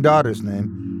name, my daughter's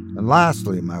name, and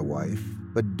lastly my wife,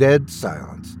 but dead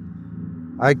silence.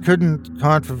 I couldn't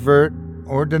controvert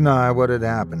or deny what had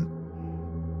happened.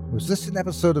 Was this an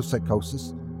episode of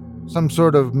psychosis? Some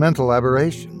sort of mental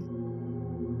aberration?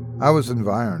 I was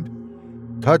environed,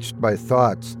 touched by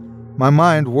thoughts. My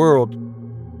mind whirled,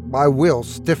 my will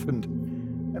stiffened,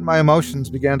 and my emotions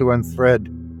began to unthread.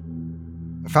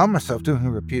 I found myself doing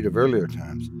a repeat of earlier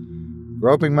times,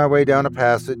 groping my way down a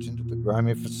passage into the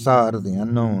grimy facade of the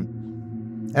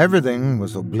unknown. Everything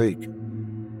was oblique.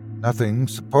 Nothing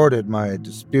supported my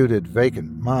disputed,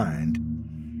 vacant mind.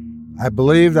 I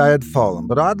believed I had fallen,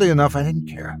 but oddly enough, I didn't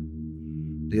care.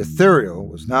 The ethereal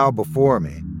was now before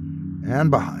me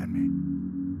and behind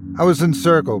me. I was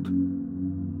encircled.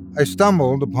 I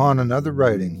stumbled upon another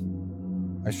writing.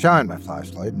 I shined my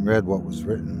flashlight and read what was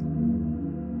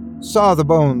written. Saw the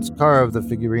bones carve the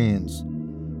figurines,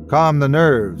 calm the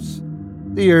nerves,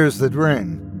 the ears that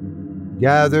ring,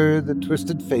 gather the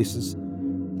twisted faces.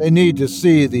 They need to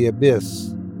see the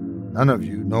abyss. None of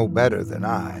you know better than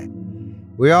I.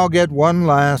 We all get one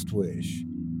last wish.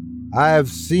 I have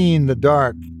seen the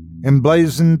dark,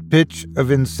 emblazoned pitch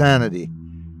of insanity.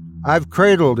 I've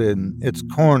cradled in its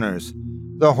corners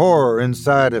the horror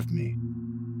inside of me.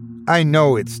 I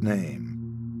know its name.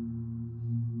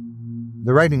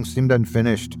 The writing seemed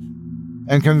unfinished,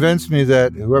 and convinced me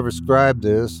that whoever scribed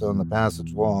this on the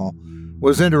passage wall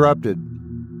was interrupted.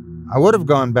 I would have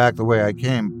gone back the way I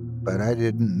came, but I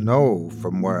didn't know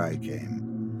from where I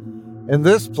came. In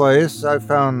this place, I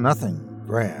found nothing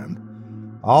grand.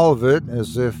 All of it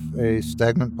as if a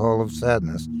stagnant pall of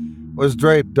sadness was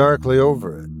draped darkly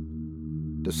over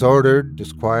it. Disordered,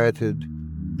 disquieted,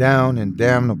 down in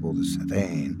damnable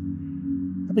disdain.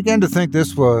 I began to think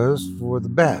this was for the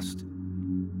best.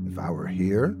 If I were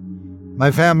here,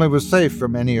 my family was safe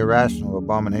from any irrational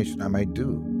abomination I might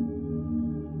do.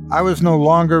 I was no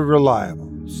longer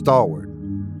reliable, stalwart.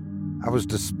 I was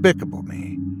despicable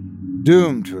me,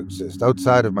 doomed to exist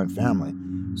outside of my family,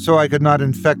 so I could not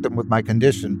infect them with my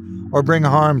condition or bring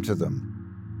harm to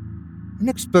them.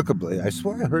 Inexplicably, I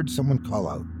swore I heard someone call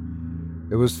out.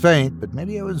 It was faint, but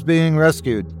maybe I was being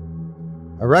rescued.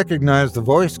 I recognized the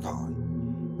voice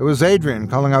calling. It was Adrian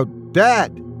calling out,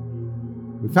 "Dad!"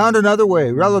 We found another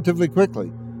way relatively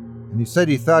quickly, and he said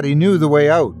he thought he knew the way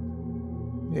out.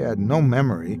 He had no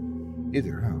memory,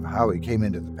 either of how he came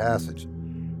into the passage,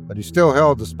 but he still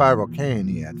held the spiral cane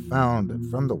he had found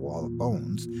from the wall of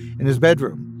bones in his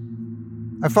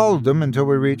bedroom. I followed them until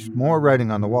we reached more writing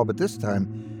on the wall, but this time,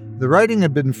 the writing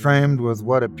had been framed with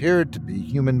what appeared to be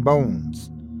human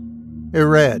bones. It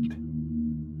read,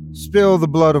 "Spill the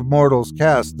blood of mortals,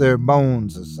 cast their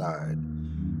bones aside.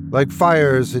 Like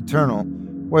fires eternal,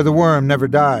 where the worm never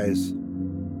dies.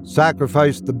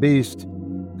 sacrificed the beast,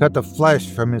 cut the flesh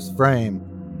from his frame,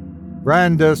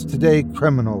 brand us today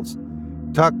criminals,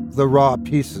 tuck the raw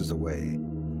pieces away.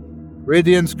 Read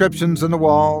the inscriptions on the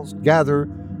walls, gather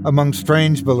among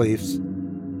strange beliefs,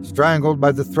 strangled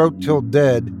by the throat till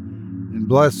dead, in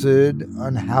blessed,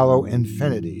 unhallowed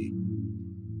infinity.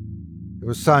 It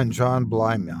was signed John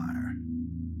Blymeyer.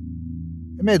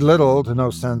 It made little to no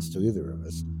sense to either of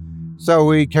us, so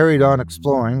we carried on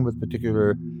exploring with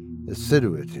particular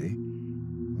assiduity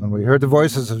when we heard the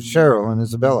voices of Cheryl and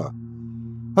Isabella.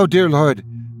 Oh, dear Lord,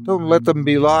 don't let them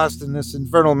be lost in this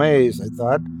infernal maze, I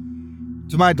thought.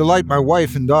 To my delight, my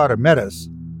wife and daughter met us,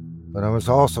 but I was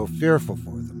also fearful for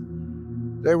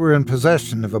them. They were in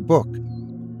possession of a book.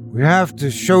 We have to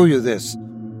show you this,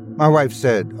 my wife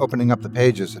said, opening up the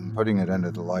pages and putting it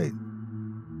under the light.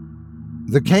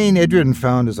 The cane Adrian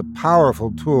found is a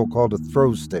powerful tool called a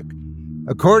throw stick.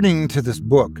 According to this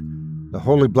book, the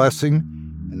Holy Blessing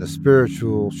and the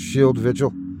Spiritual Shield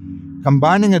Vigil,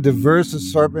 combining a diverse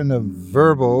assortment of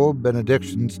verbal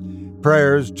benedictions,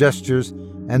 prayers, gestures,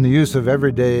 and the use of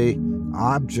everyday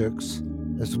objects,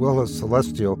 as well as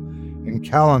celestial and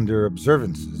calendar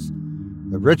observances.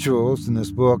 The rituals in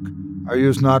this book are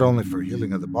used not only for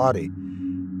healing of the body,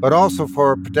 but also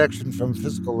for protection from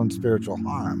physical and spiritual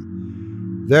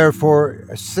harm. Therefore,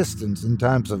 assistance in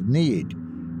times of need,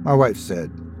 my wife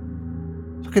said.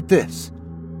 Look at this.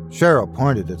 Cheryl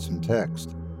pointed at some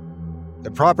text.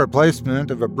 The proper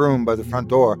placement of a broom by the front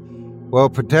door will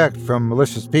protect from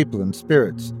malicious people and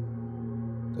spirits.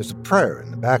 There's a prayer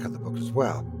in the back of the book as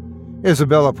well,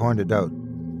 Isabella pointed out.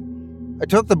 I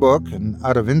took the book and,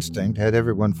 out of instinct, had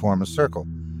everyone form a circle,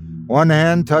 one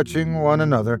hand touching one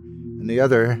another and the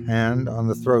other hand on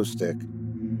the throw stick.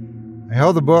 I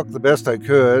held the book the best I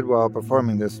could while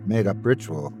performing this made-up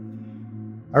ritual.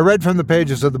 I read from the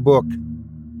pages of the book.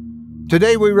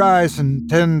 Today we rise and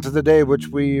tend to the day which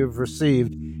we have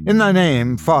received. In thy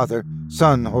name, Father,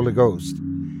 Son, Holy Ghost.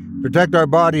 Protect our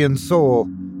body and soul,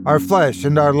 our flesh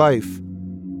and our life.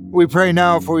 We pray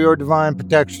now for your divine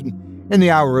protection in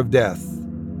the hour of death.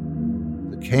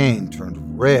 The cane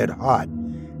turned red hot,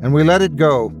 and we let it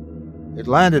go. It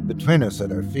landed between us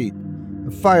at our feet,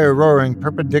 the fire roaring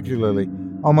perpendicularly,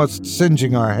 almost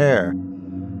singeing our hair.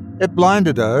 It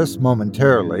blinded us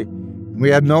momentarily, and we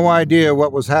had no idea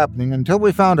what was happening until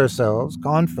we found ourselves,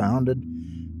 confounded,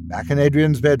 back in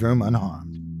Adrian's bedroom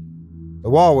unharmed. The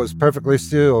wall was perfectly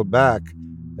sealed back,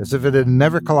 as if it had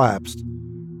never collapsed.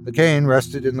 The cane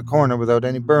rested in the corner without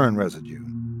any burn residue.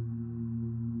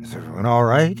 Is everyone all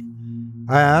right?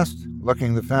 I asked,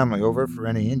 looking the family over for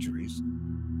any injuries.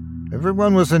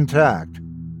 Everyone was intact.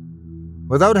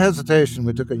 Without hesitation,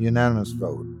 we took a unanimous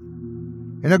vote.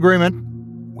 In agreement,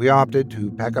 we opted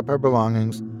to pack up our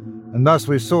belongings, and thus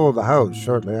we sold the house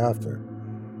shortly after.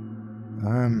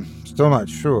 I'm still not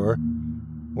sure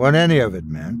what any of it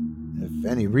meant, if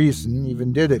any reason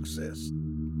even did exist.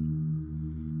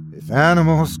 If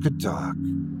animals could talk.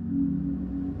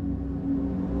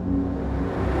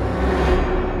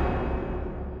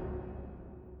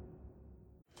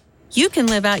 You can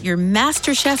live out your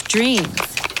MasterChef dreams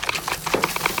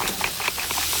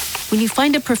when you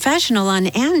find a professional on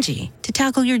Angie to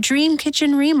tackle your dream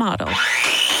kitchen remodel.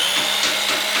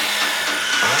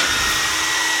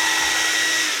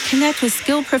 Connect with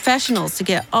skilled professionals to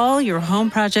get all your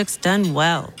home projects done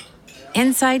well.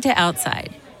 Inside to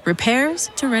outside, repairs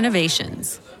to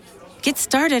renovations. Get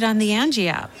started on the Angie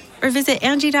app or visit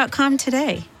Angie.com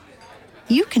today.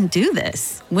 You can do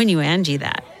this when you Angie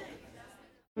that.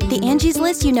 The Angie's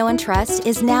List you know and trust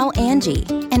is now Angie,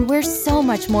 and we're so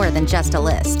much more than just a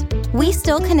list. We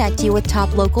still connect you with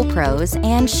top local pros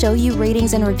and show you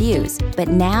ratings and reviews, but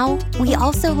now we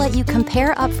also let you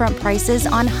compare upfront prices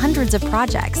on hundreds of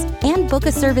projects and book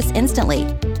a service instantly.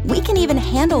 We can even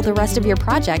handle the rest of your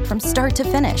project from start to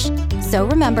finish. So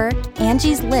remember,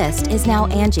 Angie's List is now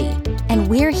Angie, and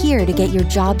we're here to get your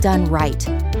job done right.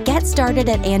 Get started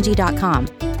at Angie.com.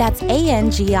 That's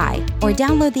ANGI, or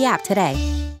download the app today.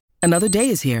 Another day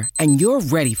is here, and you're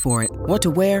ready for it. What to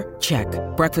wear? Check.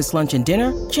 Breakfast, lunch, and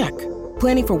dinner? Check.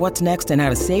 Planning for what's next and how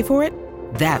to save for it?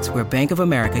 That's where Bank of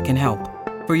America can help.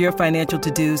 For your financial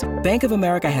to-dos, Bank of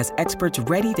America has experts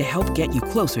ready to help get you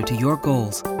closer to your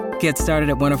goals. Get started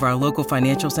at one of our local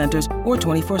financial centers or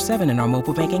 24/7 in our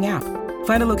mobile banking app.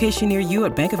 Find a location near you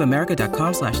at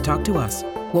bankofamerica.com/talktous.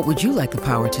 What would you like the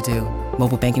power to do?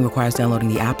 Mobile banking requires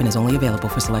downloading the app and is only available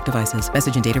for select devices.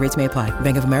 Message and data rates may apply.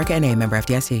 Bank of America N.A., member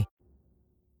FDIC.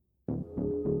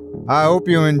 I hope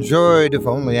you enjoyed If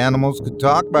Only Animals Could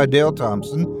Talk by Dale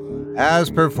Thompson, as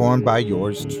performed by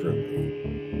yours truly.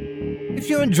 If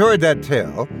you enjoyed that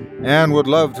tale, and would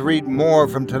love to read more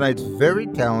from tonight's very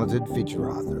talented feature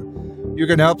author, you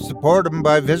can help support him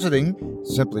by visiting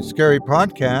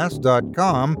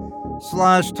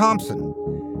simplyscarypodcast.com/Thompson.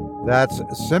 That's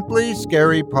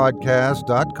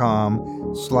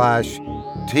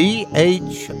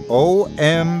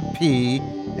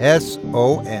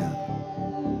simplyscarypodcast.com/THOMPSON.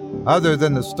 Other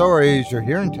than the stories you're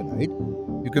hearing tonight,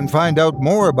 you can find out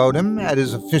more about him at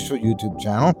his official YouTube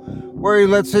channel, where he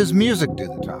lets his music do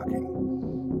the talking.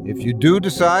 If you do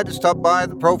decide to stop by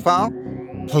the profile,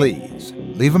 please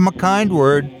leave him a kind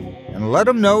word and let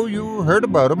him know you heard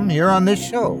about him here on this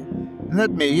show and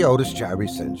that me, Otis Chirey,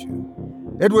 sent you.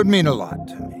 It would mean a lot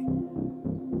to me.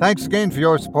 Thanks again for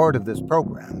your support of this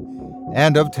program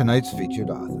and of tonight's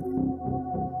featured author.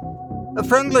 A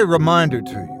friendly reminder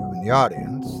to you in the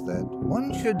audience that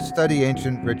one should study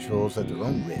ancient rituals at their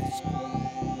own risk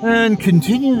and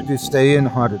continue to stay in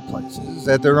haunted places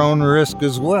at their own risk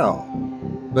as well.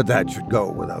 But that should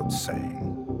go without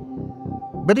saying.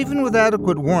 But even with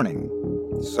adequate warning,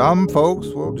 some folks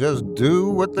will just do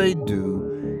what they do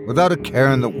without a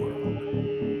care in the world.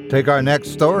 Take our next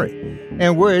story,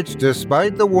 in which,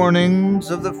 despite the warnings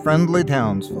of the friendly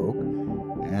townsfolk,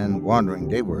 and wandering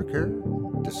day worker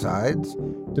decides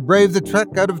to brave the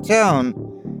trek out of town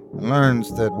and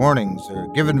learns that warnings are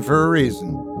given for a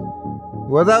reason.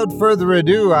 Without further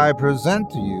ado, I present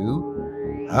to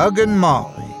you Huggin' Molly.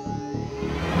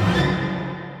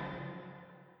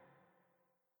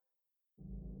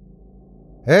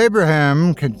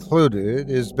 Abraham concluded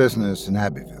his business in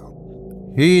Abbeville.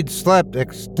 He'd slept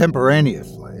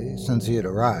extemporaneously since he had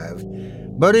arrived,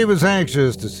 but he was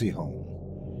anxious to see home.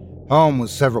 Home was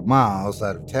several miles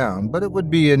out of town, but it would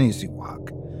be an easy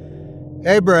walk.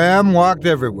 Abraham walked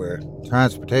everywhere.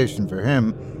 Transportation for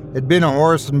him had been a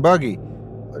horse and buggy,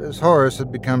 but his horse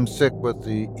had become sick with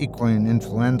the equine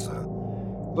influenza.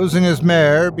 Losing his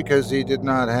mare because he did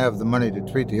not have the money to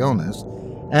treat the illness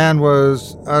and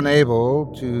was unable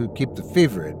to keep the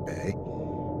fever at bay,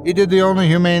 he did the only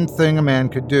humane thing a man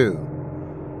could do.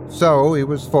 So he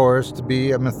was forced to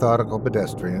be a methodical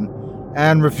pedestrian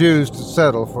and refused to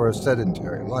settle for a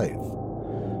sedentary life.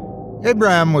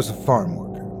 Abraham was a farm worker.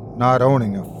 Not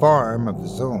owning a farm of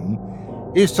his own,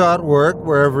 he sought work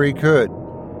wherever he could.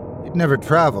 He'd never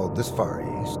traveled this far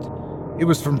east. He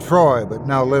was from Troy, but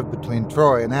now lived between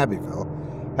Troy and Abbeville,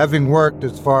 having worked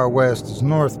as far west as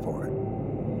Northport.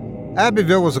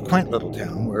 Abbeville was a quaint little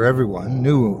town where everyone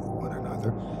knew one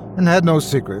another and had no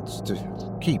secrets to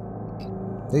keep.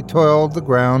 They toiled the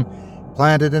ground,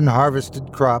 planted and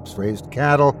harvested crops, raised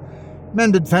cattle,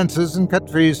 mended fences, and cut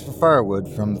trees for firewood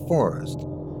from the forest.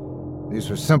 These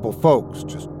were simple folks,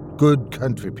 just good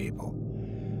country people.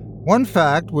 One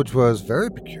fact which was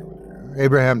very peculiar,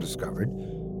 Abraham discovered,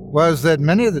 was that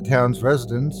many of the town's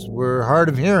residents were hard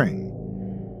of hearing.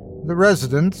 The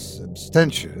residents,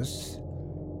 abstemious,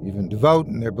 even devout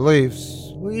in their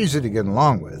beliefs, were easy to get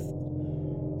along with.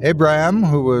 Abraham,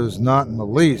 who was not in the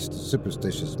least a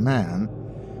superstitious man,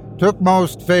 took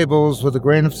most fables with a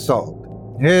grain of salt.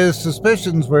 His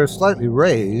suspicions were slightly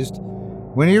raised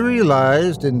when he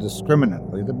realized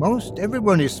indiscriminately that most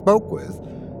everyone he spoke with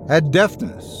had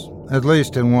deafness, at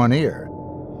least in one ear.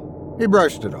 He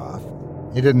brushed it off.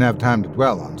 He didn't have time to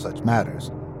dwell on such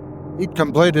matters. He'd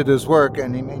completed his work,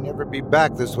 and he may never be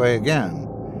back this way again.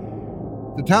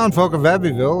 The townfolk of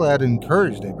Abbeville had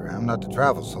encouraged Abraham not to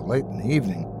travel so late in the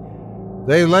evening.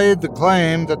 They laid the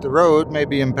claim that the road may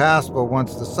be impassable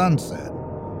once the sun set.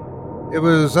 It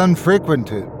was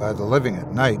unfrequented by the living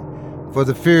at night for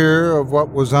the fear of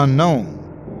what was unknown.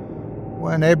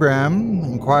 When Abraham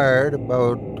inquired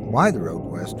about why the road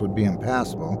west would be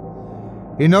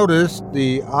impassable, he noticed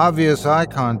the obvious eye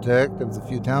contact of the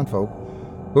few townfolk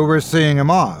who were seeing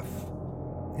him off.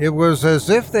 It was as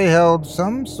if they held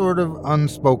some sort of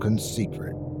unspoken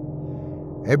secret.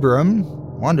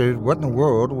 Abraham wondered what in the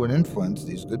world would influence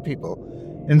these good people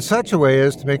in such a way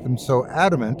as to make them so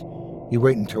adamant he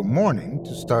wait until morning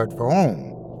to start for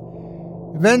home.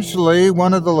 Eventually,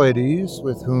 one of the ladies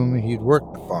with whom he'd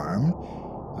worked the farm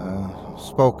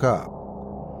spoke up.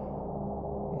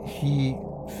 He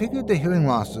figured the hearing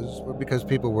losses were because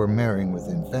people were marrying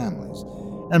within families,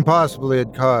 and possibly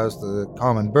had caused the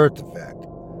common birth defect.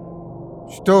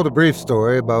 She told a brief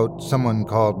story about someone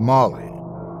called Molly.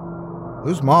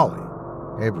 "Who's Molly?"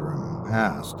 Abraham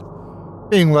asked,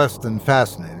 being less than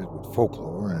fascinated with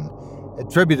folklore and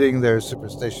attributing their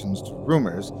superstitions to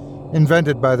rumors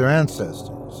invented by their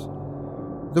ancestors.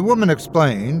 The woman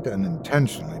explained,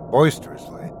 unintentionally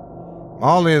boisterously,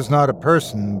 "Molly is not a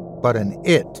person, but an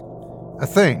it, a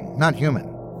thing, not human.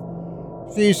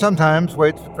 She sometimes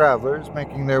waits for travelers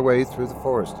making their way through the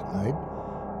forest at night,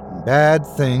 and bad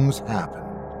things happened.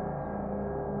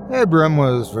 Abram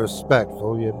was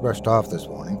respectful, yet brushed off this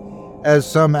warning as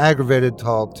some aggravated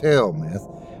tall tale myth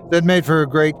that made for a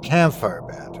great campfire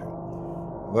banter.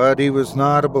 But he was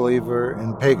not a believer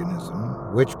in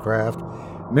paganism, witchcraft,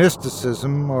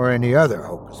 mysticism, or any other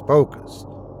hocus-pocus.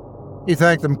 He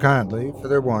thanked them kindly for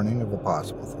their warning of a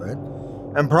possible threat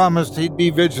and promised he'd be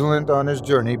vigilant on his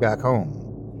journey back home.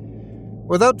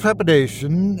 Without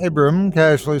trepidation, Abram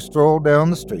casually strolled down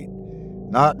the street,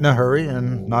 not in a hurry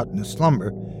and not in a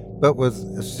slumber, but with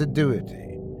assiduity.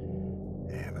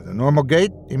 And with a normal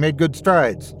gait, he made good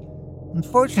strides.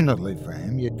 Unfortunately for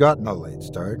him, he had gotten a late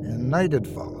start, and night had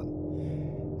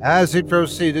fallen. As he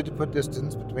proceeded to put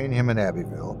distance between him and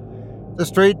Abbeville, the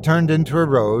street turned into a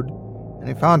road, and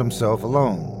he found himself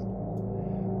alone.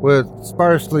 With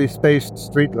sparsely spaced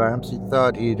street lamps, he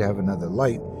thought he'd have another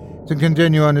light to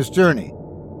continue on his journey.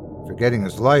 Forgetting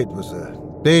his light was a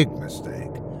big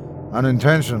mistake.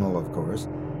 Unintentional, of course,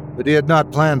 but he had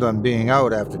not planned on being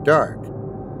out after dark.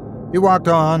 He walked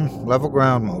on, level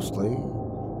ground mostly.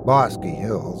 Bosky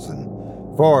hills and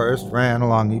forest ran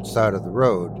along each side of the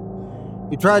road.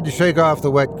 He tried to shake off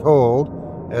the wet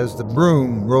cold as the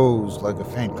broom rose like a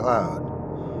faint cloud.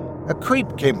 A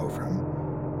creep came over him,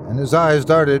 and his eyes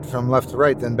darted from left to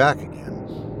right, then back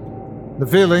again. The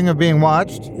feeling of being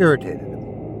watched irritated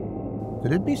him.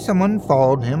 Could it be someone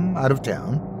followed him out of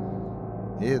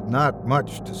town? He had not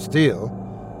much to steal,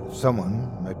 if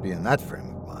someone might be in that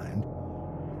frame of mind.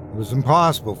 It was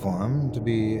impossible for him to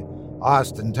be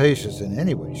ostentatious in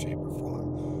any way, shape, or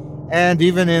form, and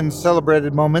even in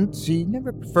celebrated moments, he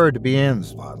never preferred to be in the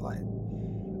spotlight.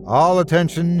 All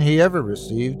attention he ever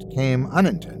received came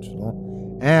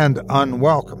unintentional and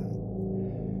unwelcome.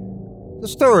 The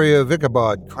story of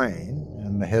Ichabod Crane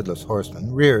and the Headless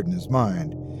Horseman reared in his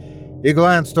mind. He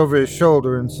glanced over his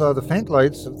shoulder and saw the faint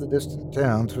lights of the distant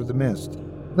town through the mist.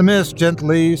 The mist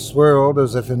gently swirled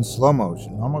as if in slow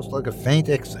motion, almost like a faint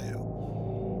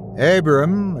exhale.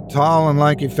 Abram, a tall and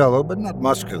lanky fellow, but not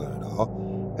muscular at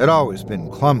all, had always been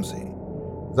clumsy.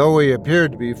 Though he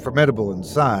appeared to be formidable in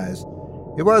size,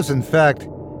 he was, in fact,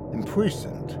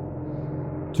 impuissant.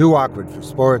 Too awkward for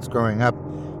sports growing up,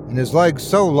 and his legs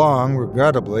so long,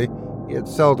 regrettably, he had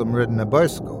seldom ridden a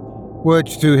bicycle,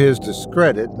 which, to his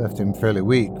discredit, left him fairly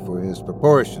weak for his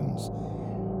proportions.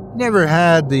 He never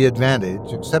had the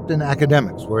advantage, except in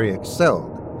academics, where he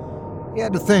excelled. He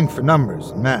had a thing for numbers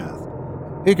and math.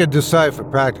 He could decipher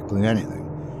practically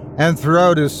anything, and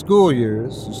throughout his school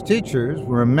years, his teachers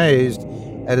were amazed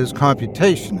at his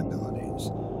computation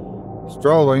abilities.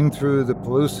 Strolling through the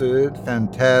pellucid,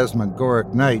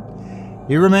 phantasmagoric night,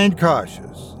 he remained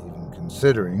cautious, even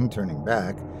considering turning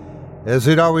back. As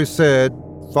he'd always said,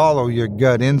 follow your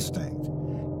gut instinct.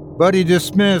 But he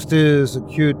dismissed his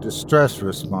acute distress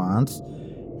response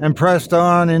and pressed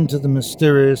on into the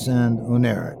mysterious and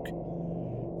oniric.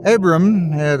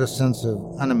 Abram had a sense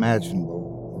of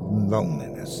unimaginable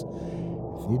loneliness.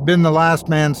 If he'd been the last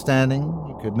man standing,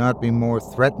 he could not be more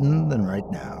threatened than right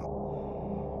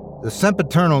now. The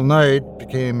sempiternal night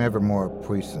became ever more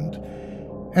puissant,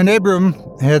 and Abram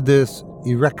had this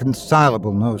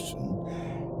irreconcilable notion.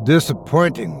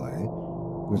 Disappointingly, he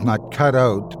was not cut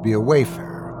out to be a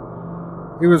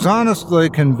wayfarer. He was honestly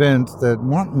convinced that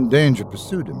wanton danger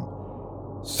pursued him.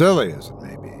 Silly as it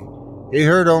may be, he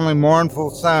heard only mournful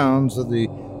sounds of the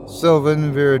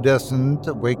sylvan viridescent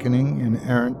awakening in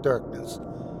errant darkness.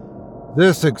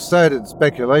 This excited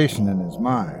speculation in his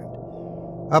mind.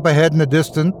 Up ahead in the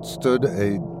distance stood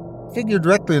a figure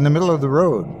directly in the middle of the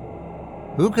road.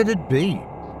 Who could it be?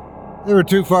 They were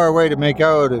too far away to make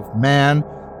out if man,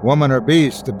 woman, or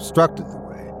beast obstructed the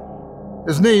way.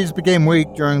 His knees became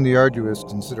weak during the arduous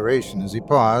consideration as he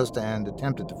paused and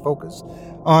attempted to focus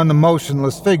on the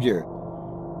motionless figure.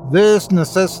 This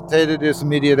necessitated his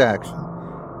immediate action.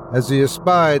 As he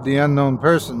espied the unknown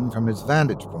person from his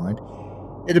vantage point,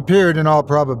 it appeared in all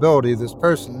probability this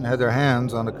person had their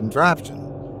hands on a contraption.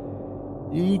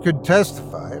 He could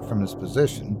testify from his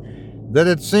position that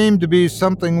it seemed to be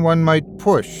something one might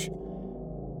push.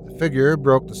 The figure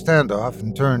broke the standoff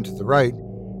and turned to the right,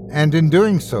 and in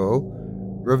doing so,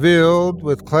 revealed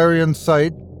with clarion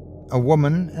sight a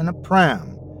woman in a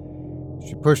pram.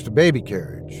 She pushed a baby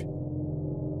carriage.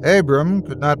 Abram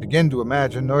could not begin to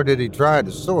imagine, nor did he try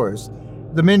to source,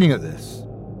 the meaning of this.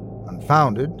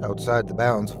 Unfounded, outside the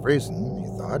bounds of reason,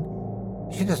 he thought,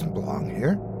 she doesn't belong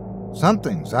here.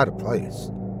 Something's out of place.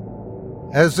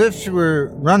 As if she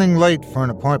were running late for an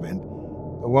appointment,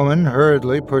 the woman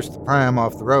hurriedly pushed the pram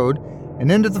off the road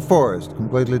and into the forest,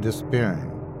 completely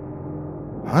disappearing.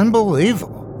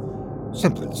 Unbelievable.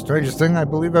 Simply the strangest thing I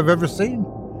believe I've ever seen.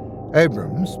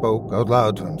 Abram spoke out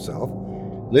loud to himself,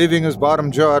 leaving his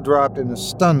bottom jaw dropped in a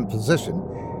stunned position,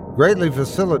 greatly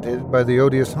facilitated by the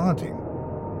odious haunting.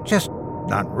 Just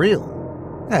not real.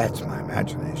 That's my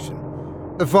imagination.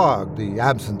 The fog, the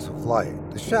absence of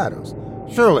light, the shadows.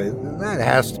 Surely that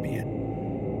has to be it.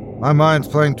 My mind's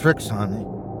playing tricks on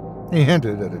me. He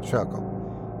hinted at a chuckle.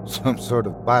 Some sort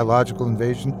of biological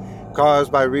invasion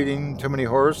caused by reading too many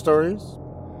horror stories?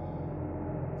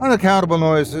 Unaccountable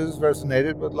noises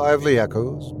resonated with lively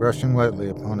echoes, brushing lightly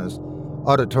upon his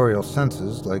auditorial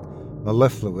senses like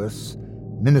mellifluous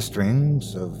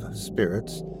ministerings of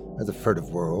spirits of the furtive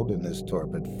world in this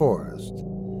torpid forest.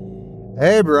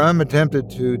 Abram attempted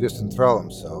to disenthrall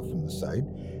himself from the sight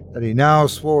that he now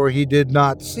swore he did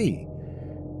not see,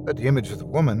 but the image of the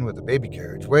woman with the baby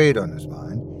carriage weighed on his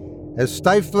mind, as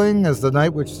stifling as the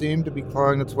night which seemed to be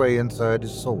clawing its way inside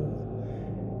his soul.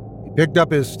 He picked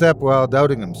up his step while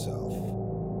doubting himself.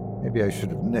 Maybe I should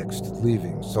have nixed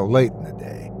leaving so late in the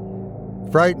day.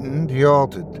 Frightened, he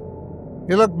halted.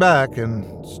 He looked back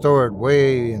and, stored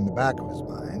way in the back of his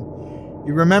mind,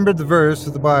 he remembered the verse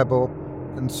of the Bible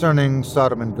concerning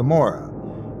Sodom and Gomorrah,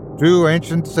 two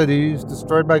ancient cities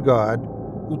destroyed by God,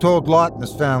 who told Lot and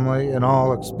his family in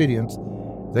all expedience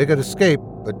they could escape,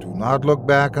 but do not look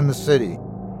back on the city.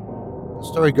 The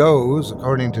story goes,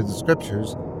 according to the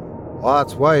scriptures,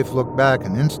 Lot's wife looked back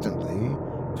and instantly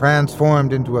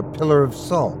transformed into a pillar of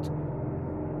salt.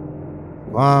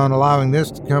 Upon allowing this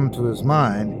to come to his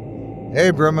mind,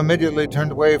 Abram immediately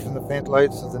turned away from the faint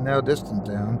lights of the now distant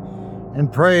town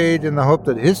and prayed in the hope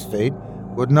that his fate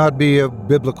would not be of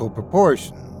biblical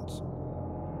proportions.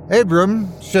 Abram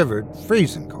shivered,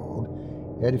 freezing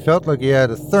cold, yet he felt like he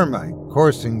had a thermite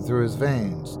coursing through his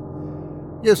veins.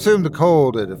 He assumed the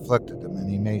cold had afflicted him, and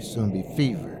he may soon be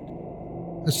fevered.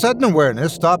 A sudden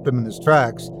awareness stopped him in his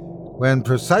tracks when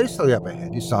precisely up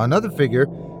ahead he saw another figure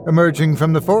emerging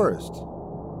from the forest.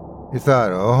 He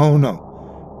thought, oh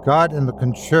no, caught in the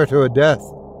concerto of death.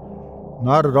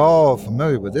 Not at all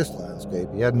familiar with this landscape,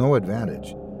 he had no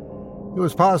advantage. It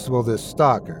was possible this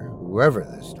stalker, whoever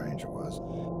this stranger was,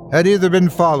 had either been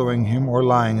following him or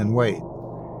lying in wait.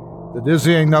 The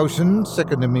dizzying notion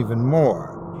sickened him even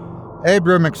more.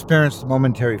 Abram experienced a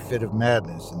momentary fit of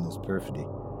madness in this perfidy,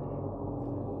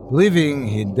 believing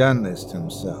he'd done this to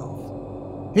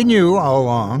himself. He knew all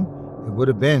along it would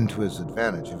have been to his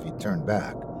advantage if he turned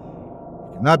back.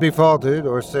 He could not be faulted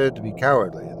or said to be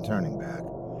cowardly in turning back.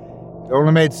 It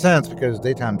only made sense because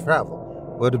daytime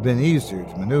travel would have been easier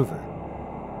to maneuver.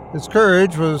 His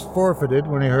courage was forfeited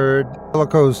when he heard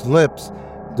Bellicose lips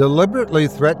deliberately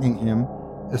threatening him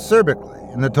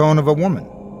acerbically in the tone of a woman.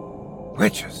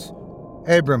 Witches!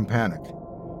 Abram panicked.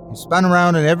 He spun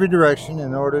around in every direction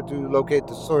in order to locate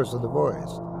the source of the voice.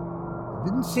 It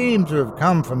didn't seem to have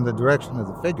come from the direction of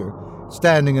the figure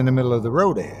standing in the middle of the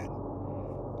road ahead.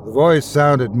 The voice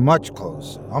sounded much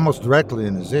closer, almost directly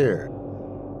in his ear.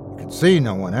 He could see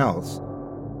no one else.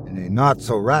 In a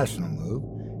not-so-rational move,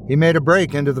 he made a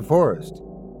break into the forest.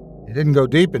 He didn't go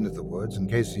deep into the woods in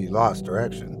case he lost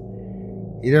direction.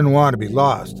 He didn't want to be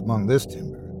lost among this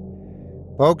timber.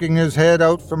 Poking his head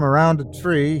out from around a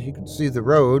tree, he could see the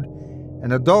road,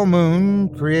 and a dull moon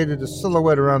created a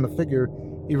silhouette around the figure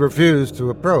he refused to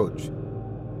approach.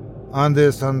 On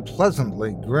this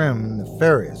unpleasantly grim,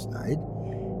 nefarious night,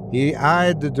 he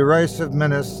eyed the derisive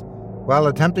menace while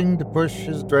attempting to push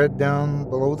his dread down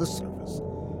below the surface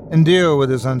and deal with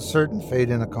his uncertain fate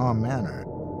in a calm manner.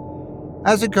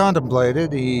 As he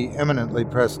contemplated, he eminently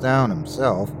pressed down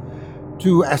himself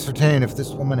to ascertain if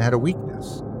this woman had a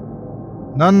weakness.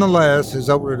 Nonetheless, his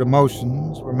outward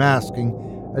emotions were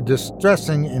masking a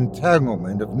distressing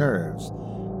entanglement of nerves,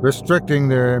 restricting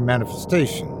their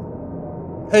manifestation.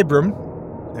 Abram,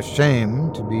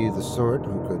 ashamed to be the sort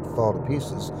who could fall to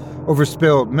pieces over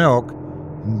spilled milk,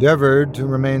 endeavored to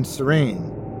remain serene.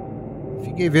 If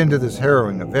he gave in to this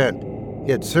harrowing event,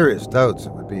 he had serious doubts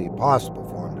it would be possible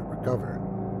for him to recover.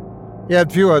 He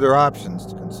had few other options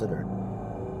to consider.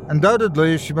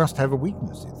 Undoubtedly, she must have a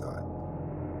weakness, he thought.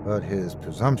 But his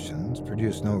presumptions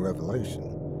produced no revelation.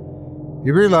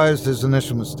 He realized his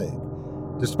initial mistake.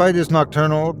 Despite his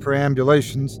nocturnal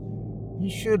perambulations, he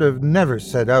should have never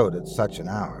set out at such an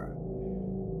hour.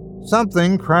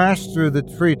 Something crashed through the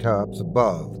treetops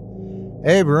above.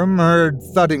 Abram heard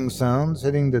thudding sounds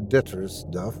hitting the detritus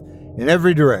duff in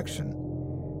every direction.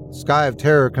 The sky of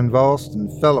terror convulsed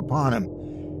and fell upon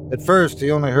him. At first,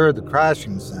 he only heard the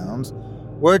crashing sounds,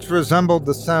 which resembled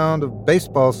the sound of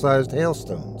baseball-sized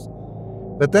hailstones.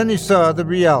 But then he saw the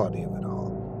reality of it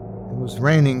all. It was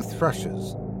raining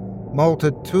thrushes,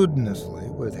 multitudinously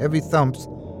with heavy thumps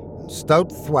and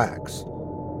stout thwacks.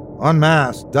 En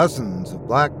masse, dozens of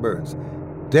blackbirds,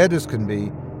 dead as can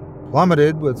be,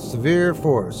 plummeted with severe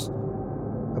force.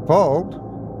 Appalled,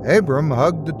 Abram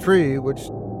hugged the tree which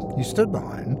he stood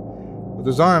behind, with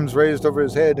his arms raised over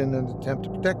his head in an attempt to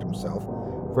protect himself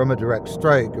from a direct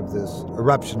strike of this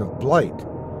eruption of blight.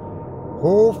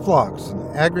 Whole flocks in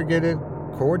aggregated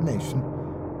coordination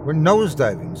were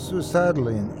nosediving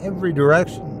suicidally in every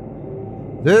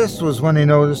direction. This was when he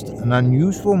noticed an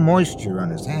unusual moisture on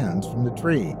his hands from the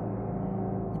tree.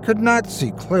 He could not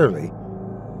see clearly,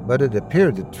 but it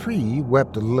appeared the tree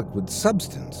wept a liquid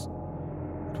substance.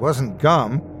 It wasn't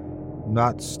gum,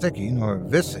 not sticky nor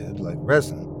viscid like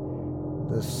resin.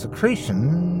 The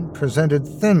secretion presented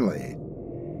thinly.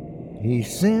 He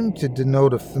seemed to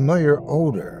denote a familiar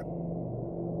odor.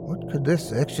 What could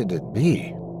this exudate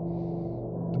be?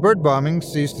 The bird bombing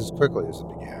ceased as quickly as it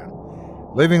began,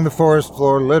 leaving the forest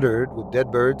floor littered with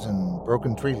dead birds and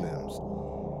broken tree limbs.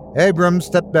 Abram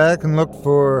stepped back and looked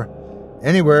for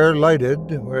anywhere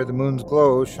lighted where the moon's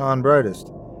glow shone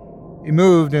brightest. He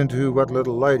moved into what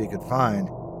little light he could find.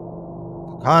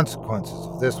 The consequences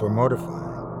of this were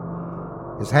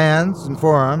mortifying. His hands and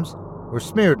forearms were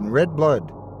smeared in red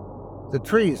blood. The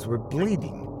trees were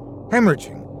bleeding,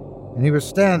 hemorrhaging, and he was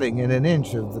standing in an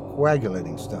inch of the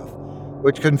coagulating stuff,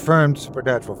 which confirmed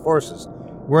supernatural forces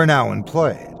were now in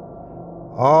play.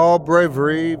 All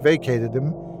bravery vacated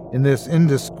him in this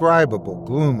indescribable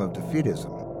gloom of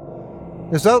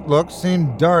defeatism. His outlook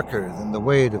seemed darker than the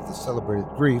weight of the celebrated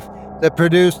grief that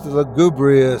produced the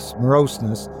lugubrious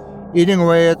moroseness eating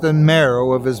away at the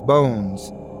marrow of his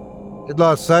bones. He'd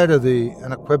lost sight of the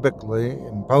unequivocally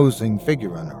imposing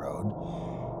figure on the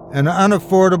road, an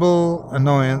unaffordable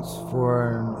annoyance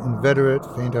for an inveterate,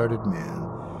 faint-hearted man,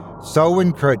 so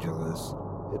incredulous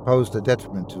it posed a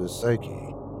detriment to his psyche.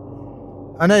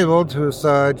 Unable to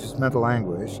assuage his mental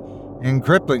anguish, in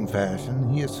crippling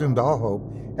fashion, he assumed all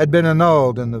hope had been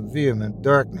annulled in the vehement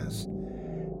darkness.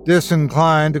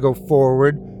 Disinclined to go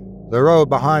forward, the road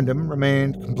behind him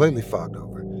remained completely fogged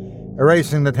over,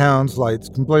 erasing the town's lights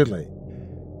completely.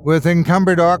 With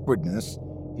encumbered awkwardness,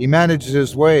 he managed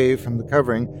his way from the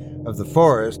covering of the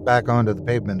forest back onto the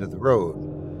pavement of the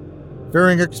road.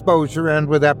 Fearing exposure and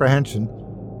with apprehension,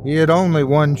 he had only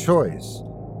one choice.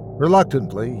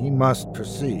 Reluctantly, he must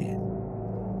proceed.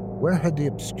 Where had the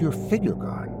obscure figure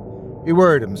gone? He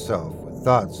worried himself with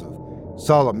thoughts of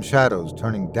solemn shadows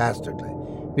turning dastardly,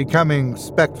 becoming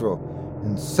spectral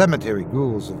and cemetery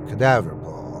ghouls of cadaver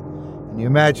pall, and he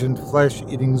imagined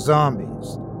flesh-eating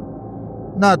zombies.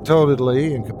 Not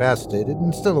totally incapacitated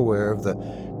and still aware of the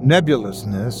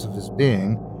nebulousness of his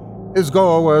being, his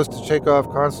goal was to shake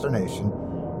off consternation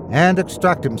and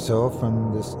extract himself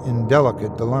from this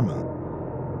indelicate dilemma.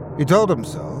 He told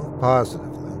himself,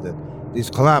 positively, that these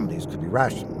calamities could be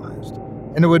rationalized,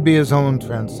 and it would be his own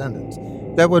transcendence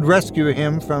that would rescue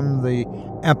him from the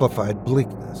amplified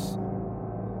bleakness.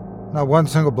 Not one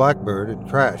single blackbird had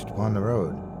crashed upon the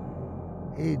road.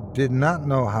 He did not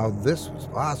know how this was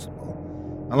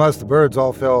possible, unless the birds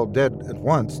all fell dead at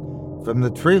once from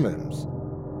the tree limbs.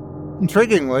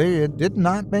 Intriguingly, it did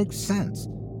not make sense.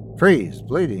 Trees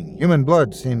bleeding, human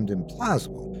blood seemed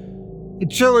implausible. A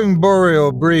chilling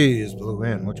boreal breeze blew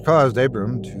in, which caused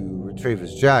Abram to retrieve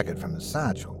his jacket from his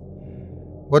satchel.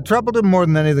 What troubled him more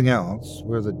than anything else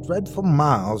were the dreadful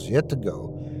miles yet to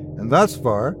go, and thus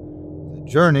far, the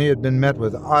journey had been met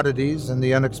with oddities and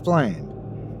the unexplained.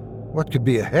 What could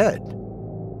be ahead?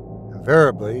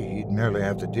 Invariably, he'd merely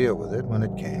have to deal with it when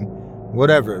it came,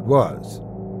 whatever it was.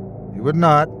 He could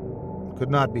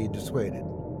not be dissuaded.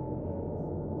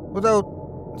 Without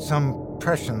some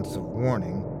prescience of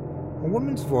warning, a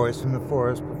woman's voice from the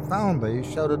forest profoundly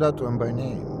shouted out to him by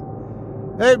name.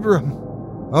 "Abram!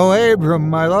 Oh, Abram,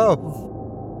 my love!"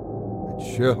 A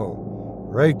chill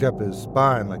raked up his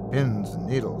spine like pins and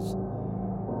needles.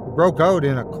 He broke out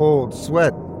in a cold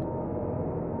sweat.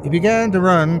 He began to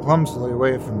run clumsily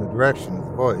away from the direction of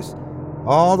the voice,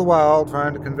 all the while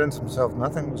trying to convince himself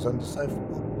nothing was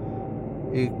undecipherable.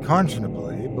 He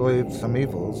conscionably believed some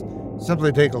evils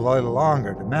simply take a little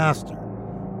longer to master.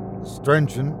 The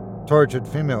stringent, tortured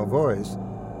female voice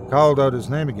called out his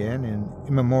name again in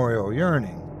immemorial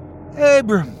yearning.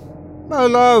 "Abram, my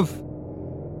love!"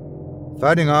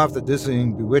 Fighting off the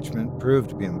dizzying bewitchment proved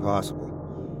to be impossible.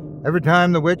 Every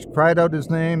time the witch cried out his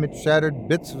name, it shattered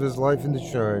bits of his life into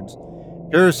shards,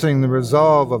 piercing the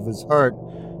resolve of his heart,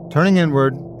 turning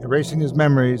inward, erasing his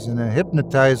memories in a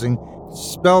hypnotizing,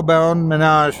 spellbound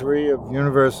menagerie of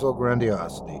universal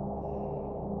grandiosity.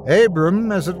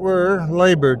 Abram, as it were,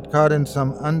 labored, caught in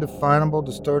some undefinable,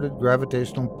 distorted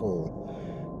gravitational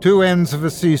pull. Two ends of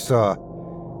a seesaw.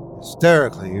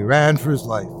 Hysterically, he ran for his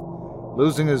life,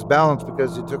 losing his balance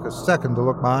because he took a second to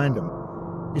look behind him.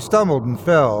 He stumbled and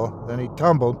fell, then he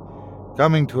tumbled,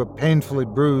 coming to a painfully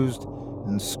bruised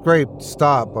and scraped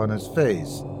stop on his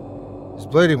face. His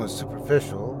bleeding was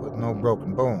superficial, with no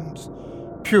broken bones.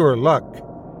 Pure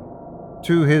luck.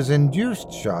 To his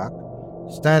induced shock,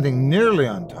 standing nearly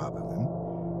on top of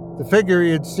him, the figure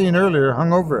he had seen earlier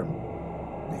hung over him.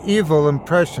 The evil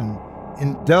impression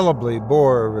indelibly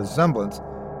bore a resemblance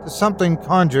to something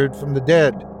conjured from the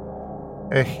dead.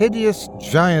 A hideous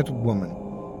giant woman,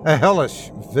 a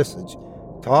hellish visage,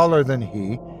 taller than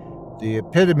he, the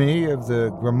epitome of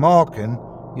the grimalkin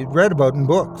he'd read about in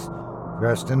books,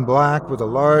 dressed in black with a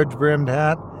large-brimmed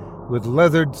hat, with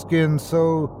leathered skin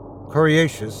so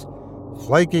coriaceous,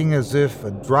 flaking as if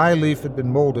a dry leaf had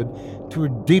been molded to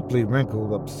her deeply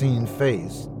wrinkled, obscene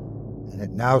face, and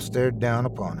it now stared down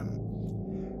upon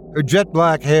him. Her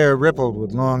jet-black hair rippled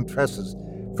with long tresses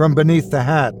from beneath the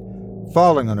hat,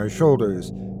 falling on her shoulders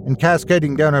and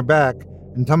cascading down her back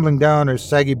and tumbling down her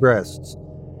saggy breasts.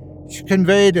 She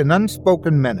conveyed an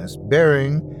unspoken menace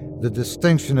bearing the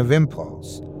distinction of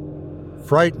impulse.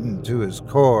 Frightened to his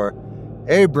core,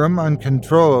 Abram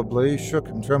uncontrollably shook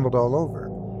and trembled all over.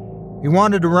 He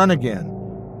wanted to run again,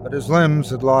 but his limbs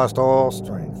had lost all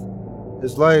strength.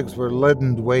 His legs were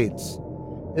leadened weights.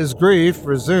 His grief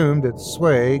resumed its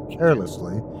sway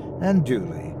carelessly and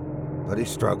duly, but he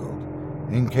struggled,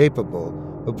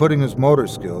 incapable of putting his motor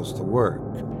skills to work.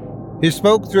 He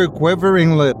spoke through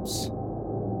quivering lips.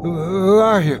 "Who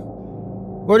are you?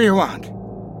 What do you want?"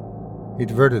 He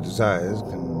diverted his eyes,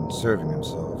 conserving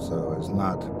himself so as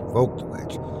not to provoke the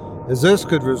witch, as this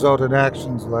could result in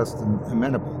actions less than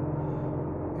amenable.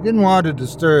 He didn't want to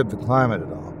disturb the climate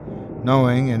at all,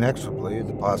 knowing inexorably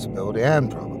the possibility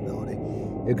and probability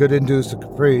it could induce a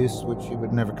caprice which he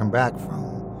would never come back from.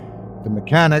 The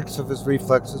mechanics of his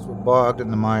reflexes were bogged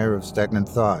in the mire of stagnant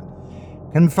thought,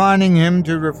 confining him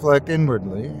to reflect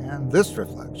inwardly, and this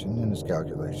reflection, in his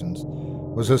calculations,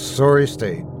 was a sorry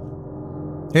state.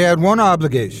 He had one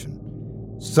obligation: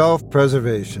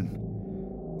 self-preservation.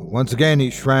 But once again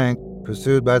he shrank,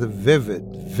 pursued by the vivid,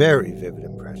 very vivid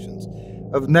impressions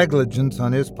of negligence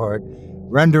on his part,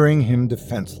 rendering him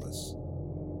defenseless.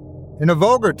 In a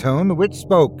vulgar tone, the witch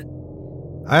spoke.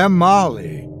 "I am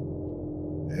Molly."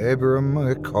 Abram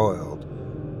recoiled,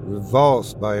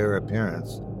 revulsed by her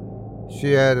appearance.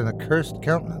 She had an accursed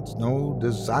countenance, no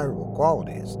desirable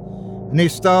qualities, and he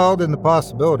stalled in the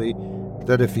possibility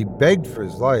that if he begged for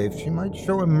his life, she might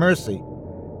show him mercy.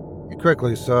 He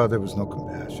quickly saw there was no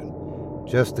compassion,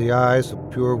 just the eyes of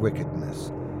pure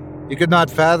wickedness. He could not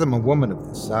fathom a woman of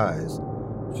this size.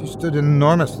 She stood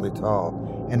enormously tall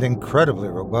and incredibly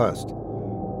robust.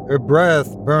 Her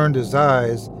breath burned his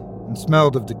eyes and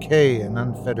smelled of decay and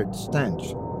unfettered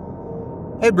stench.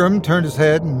 Abram turned his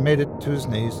head and made it to his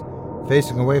knees,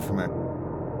 facing away from her.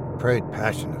 He prayed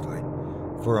passionately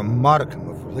for a modicum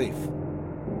of relief.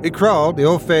 He crawled,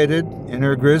 ill-fated, in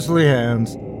her grisly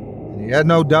hands, and he had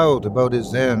no doubt about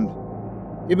his end.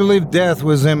 He believed death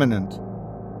was imminent.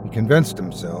 He convinced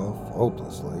himself,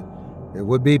 hopelessly, it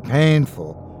would be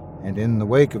painful, and in the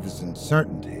wake of his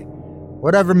uncertainty,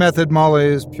 whatever method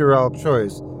Molly's puerile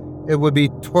choice, it would be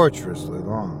torturously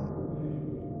long.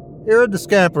 He heard the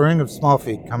scampering of small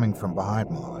feet coming from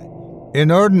behind Molly.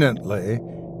 Inordinately,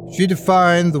 she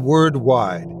defined the word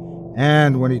wide,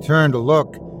 and when he turned to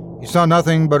look, he saw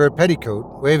nothing but her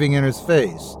petticoat waving in his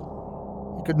face.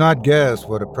 He could not guess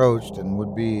what approached and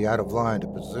would be out of line to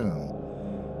presume.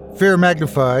 Fear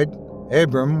magnified,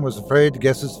 Abram was afraid to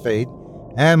guess his fate,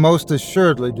 and most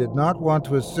assuredly did not want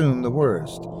to assume the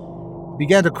worst. He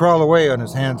began to crawl away on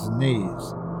his hands and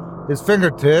knees. His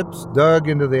fingertips dug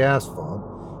into the asphalt,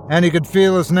 and he could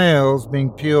feel his nails being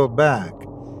peeled back.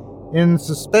 In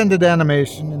suspended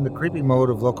animation, in the creepy mode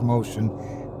of locomotion,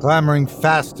 clambering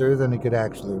faster than he could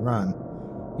actually run,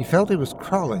 he felt he was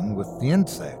crawling with the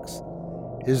insects.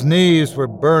 His knees were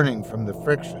burning from the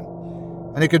friction,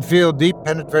 and he could feel deep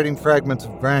penetrating fragments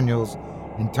of granules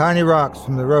and tiny rocks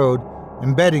from the road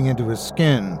embedding into his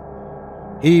skin.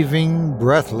 Heaving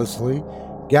breathlessly,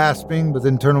 gasping with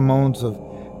internal moans of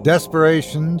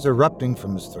desperations erupting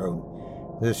from his throat,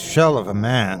 this shell of a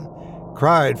man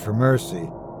cried for mercy.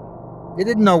 He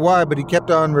didn't know why, but he kept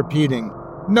on repeating,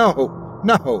 "No,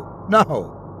 no,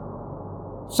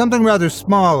 no." Something rather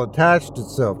small attached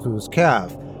itself to his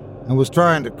calf and was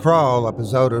trying to crawl up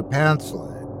his outer pants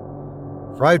leg.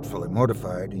 Frightfully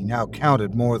mortified, he now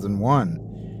counted more than one.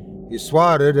 He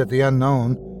swatted at the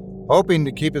unknown, hoping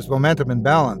to keep his momentum in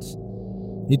balance.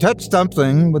 He touched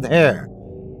something with hair.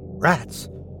 Rats!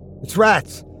 It's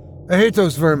rats! I hate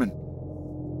those vermin!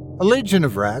 A legion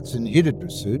of rats in heated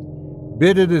pursuit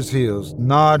bit at his heels,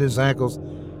 gnawed his ankles,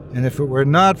 and if it were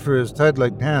not for his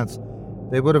tight-leg pants,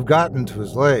 they would have gotten to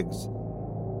his legs.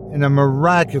 In a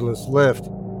miraculous lift,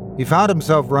 he found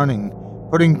himself running,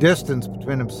 putting distance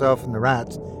between himself and the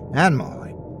rats and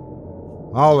Molly.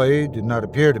 Molly did not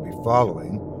appear to be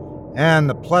following, and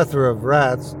the plethora of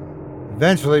rats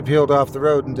eventually peeled off the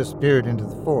road and disappeared into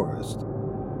the forest.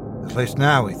 At least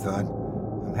now, he thought,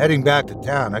 I'm heading back to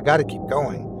town. I gotta keep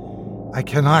going. I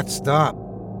cannot stop.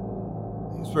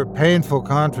 These were painful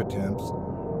contretemps,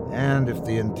 and if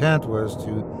the intent was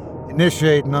to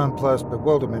initiate nonplussed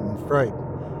bewilderment and fright,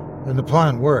 then the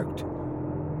plan worked.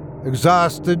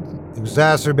 Exhausted,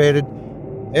 exacerbated,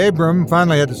 Abram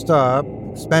finally had to stop,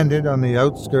 expended on the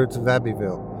outskirts of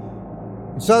Abbeville.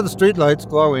 He saw the streetlights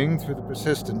glowing through the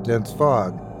persistent dense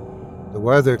fog. The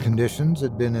weather conditions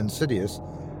had been insidious,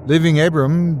 leaving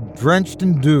Abram drenched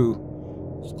in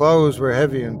dew. His clothes were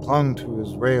heavy and clung to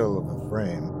his rail of a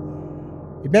frame.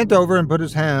 He bent over and put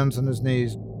his hands on his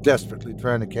knees, desperately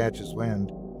trying to catch his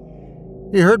wind.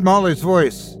 He heard Molly's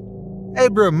voice.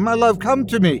 "Abram, my love, come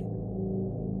to me!"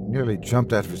 He nearly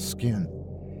jumped out of his skin.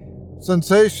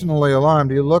 Sensationally alarmed,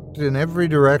 he looked in every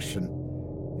direction.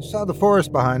 He saw the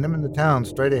forest behind him and the town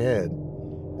straight ahead.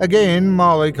 Again,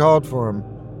 Molly called for him.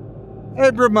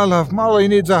 "Abram, my love, Molly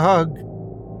needs a hug."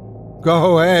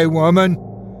 "Go away, woman!"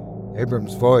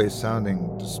 Abram's voice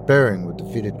sounding despairing with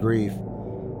defeated grief.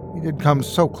 He had come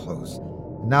so close,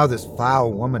 and now this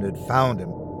foul woman had found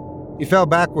him. He fell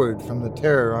backward from the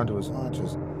terror onto his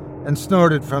haunches and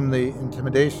snorted from the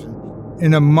intimidation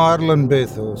in a maudlin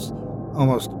bathos,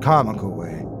 almost comical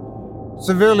way.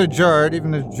 Severely jarred,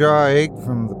 even his jaw ached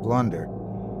from the blunder.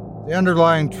 The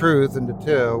underlying truth and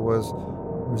detail was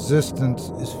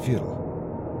resistance is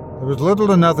futile. There was little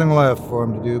to nothing left for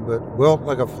him to do but wilt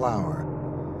like a flower.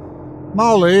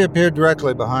 Molly appeared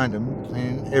directly behind him,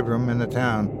 between Abram and the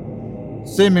town.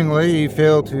 Seemingly, he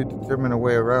failed to determine a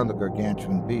way around the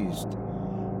gargantuan beast.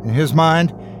 In his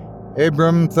mind,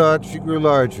 Abram thought she grew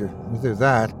larger, either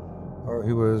that, or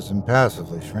he was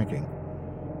impassively shrinking.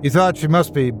 He thought she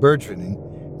must be burgeoning,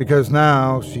 because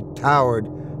now she towered,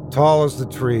 tall as the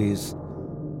trees.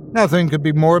 Nothing could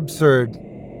be more absurd.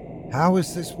 How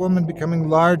is this woman becoming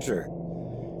larger?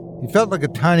 He felt like a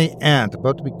tiny ant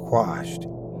about to be quashed.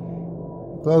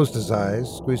 He closed his eyes,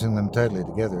 squeezing them tightly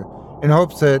together, in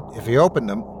hopes that if he opened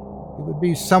them, he would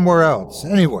be somewhere else,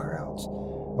 anywhere else,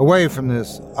 away from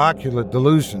this ocular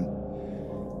delusion.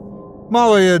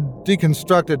 Molly had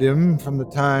deconstructed him from the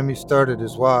time he started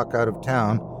his walk out of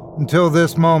town until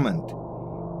this moment.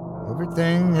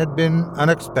 Everything had been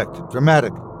unexpected,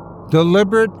 dramatic,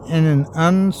 deliberate in an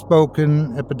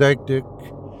unspoken epidictic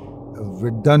of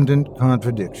redundant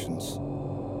contradictions.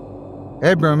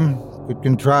 Abram could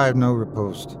contrive no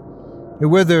riposte. He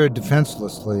withered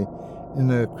defenselessly in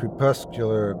the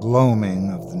crepuscular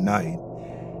gloaming of the night,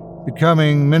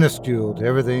 becoming minuscule to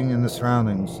everything in the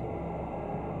surroundings.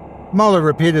 Molly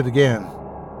repeated again,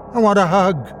 "I want a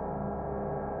hug."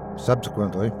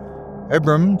 Subsequently,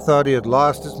 Abram thought he had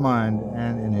lost his mind,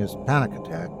 and in his panic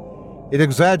attack, it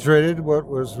exaggerated what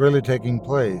was really taking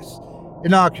place.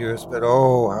 Innocuous, but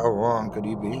oh, how wrong could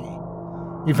he be?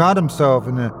 He found himself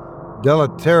in a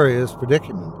deleterious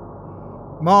predicament.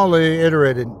 Molly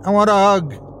iterated, "I want a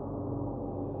hug."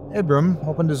 Abram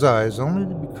opened his eyes, only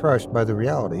to be crushed by the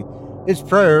reality. His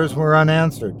prayers were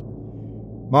unanswered.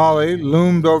 Molly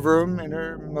loomed over him in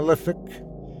her malefic,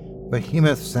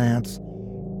 behemoth stance,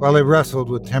 while he wrestled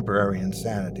with temporary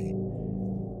insanity.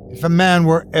 If a man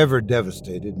were ever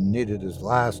devastated and needed his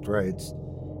last rites,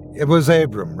 it was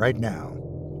Abram right now.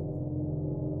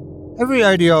 Every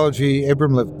ideology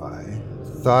Abram lived by,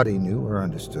 thought he knew or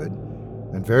understood,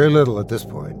 and very little at this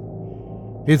point.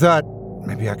 He thought,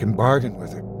 maybe I can bargain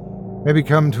with her, maybe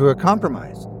come to a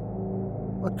compromise.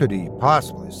 What could he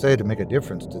possibly say to make a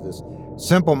difference to this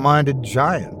simple-minded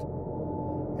giant?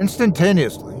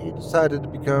 Instantaneously, he decided to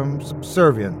become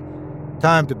subservient.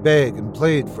 Time to beg and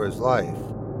plead for his life.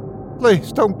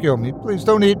 "Please don't kill me. Please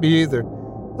don't eat me either.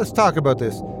 Let's talk about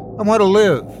this. I want to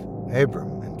live,"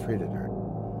 Abram entreated her.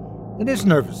 In his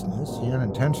nervousness, he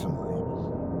unintentionally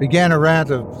began a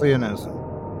rant of pleonasm,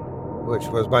 which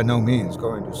was by no means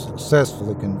going to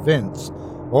successfully convince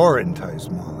or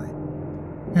entice Molly.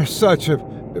 "You're such a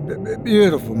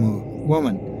beautiful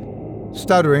woman."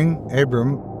 Stuttering,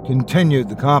 Abram continued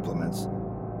the compliments.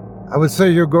 "I would say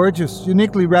you're gorgeous,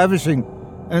 uniquely ravishing,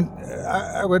 and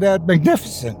I would add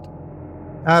magnificent."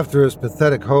 After his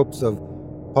pathetic hopes of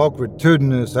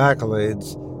pulchritudinous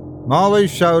accolades, Molly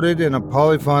shouted in a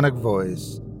polyphonic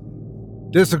voice.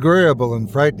 Disagreeable and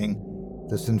frightening,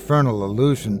 this infernal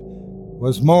illusion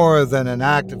was more than an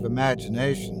act of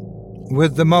imagination.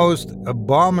 With the most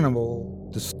abominable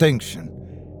distinction,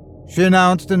 she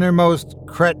announced in her most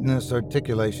cretinous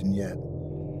articulation yet,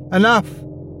 "Enough!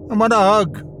 I want a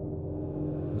hug!"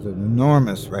 With an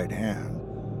enormous right hand,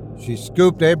 she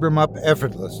scooped Abram up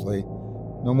effortlessly,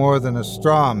 no more than a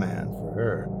straw man for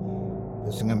her.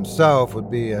 Kissing himself would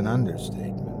be an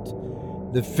understatement.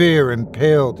 The fear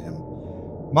impaled him.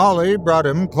 Molly brought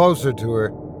him closer to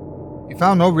her. He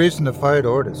found no reason to fight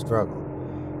or to struggle.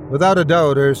 Without a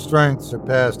doubt, her strength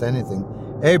surpassed anything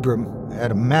Abram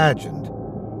had imagined.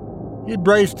 He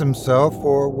braced himself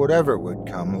for whatever would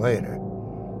come later.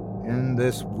 In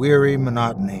this weary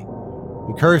monotony,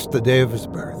 he cursed the day of his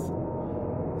birth.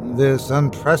 In this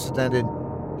unprecedented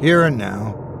here and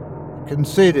now, he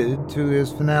conceded to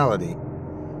his finality.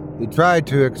 He tried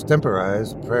to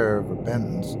extemporize a prayer of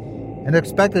repentance and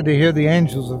expected to hear the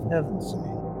angels of heaven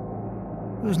singing.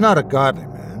 He was not a godly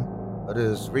man, but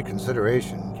his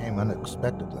reconsideration came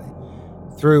unexpectedly,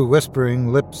 through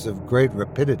whispering lips of great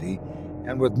rapidity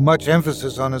and with much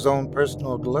emphasis on his own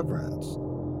personal deliverance.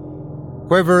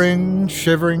 Quivering,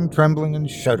 shivering, trembling, and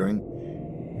shuddering,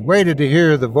 he waited to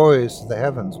hear the voice of the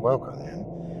heavens welcome him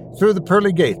through the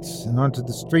pearly gates and onto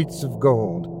the streets of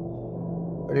gold.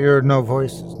 But he heard no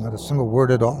voices, not a single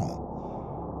word at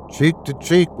all. Cheek to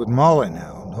cheek with Molly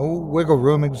now, no wiggle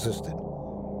room existed.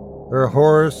 Her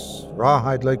hoarse,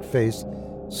 rawhide-like face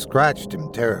scratched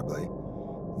him terribly.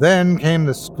 Then came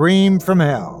the scream from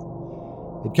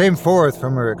hell. It came forth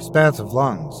from her expansive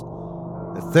lungs,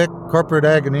 the thick corporate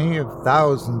agony of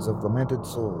thousands of lamented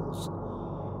souls.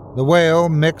 The wail,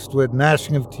 mixed with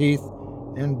gnashing of teeth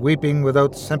and weeping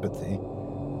without sympathy,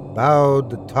 bowed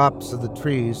the tops of the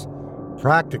trees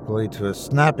practically to a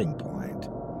snapping point.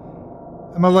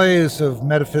 A malaise of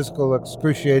metaphysical,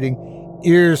 excruciating,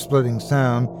 ear-splitting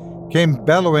sound came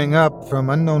bellowing up from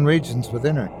unknown regions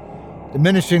within her,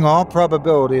 diminishing all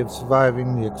probability of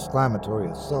surviving the exclamatory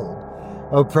assault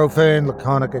of profane,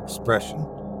 laconic expression.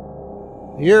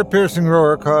 The ear-piercing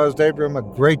roar caused Abram a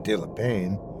great deal of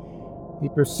pain. He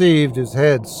perceived his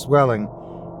head swelling.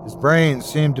 His brain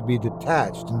seemed to be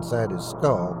detached inside his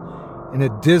skull in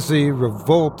a dizzy,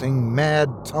 revolting, mad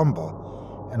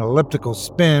tumble, an elliptical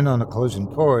spin on a collision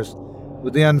course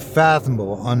with the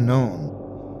unfathomable unknown.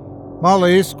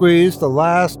 Molly squeezed the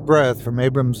last breath from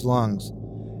Abram's lungs.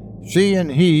 She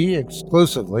and he,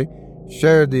 exclusively,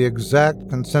 shared the exact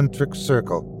concentric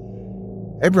circle.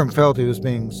 Abram felt he was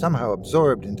being somehow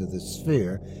absorbed into this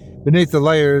sphere, beneath the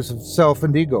layers of self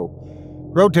and ego,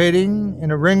 rotating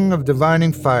in a ring of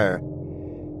divining fire.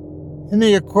 In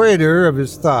the equator of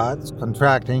his thoughts,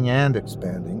 contracting and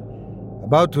expanding,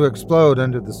 about to explode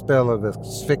under the spell of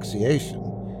asphyxiation,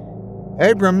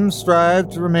 Abram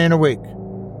strived to remain awake.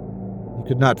 He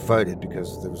could not fight it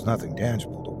because there was nothing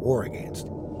tangible to war against.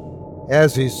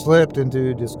 As he slipped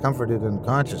into discomforted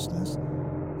unconsciousness,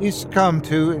 he succumbed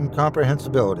to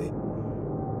incomprehensibility.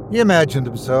 He imagined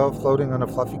himself floating on a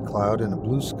fluffy cloud in a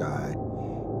blue sky,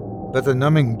 but the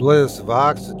numbing bliss of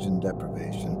oxygen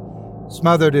deprivation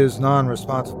smothered his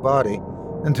non-responsive body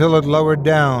until it lowered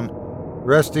down,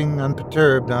 resting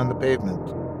unperturbed on the pavement.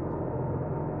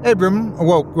 Abram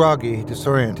awoke groggy,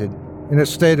 disoriented, in a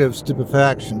state of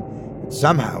stupefaction at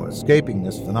somehow escaping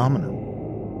this phenomenon.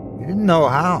 He didn't know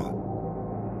how.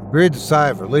 He breathed a sigh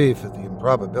of relief at the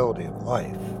improbability of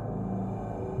life.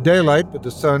 Daylight, with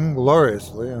the sun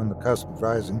gloriously on the cusp of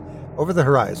rising over the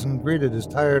horizon, greeted his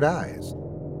tired eyes.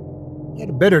 He had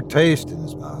a bitter taste in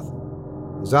his mouth.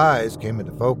 His eyes came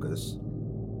into focus.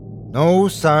 No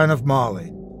sign of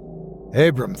Molly.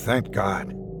 Abram thanked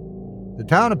God. The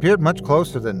town appeared much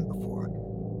closer than before.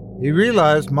 He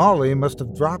realized Molly must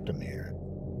have dropped him here.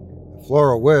 A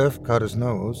floral whiff caught his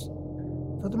nose.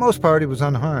 For the most part, he was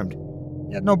unharmed.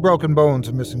 He had no broken bones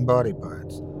or missing body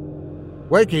parts.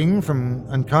 Waking from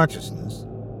unconsciousness,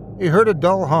 he heard a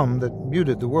dull hum that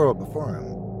muted the world before him.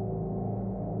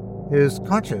 His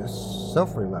conscience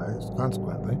self-realized,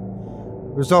 consequently,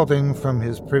 resulting from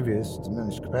his previous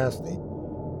diminished capacity,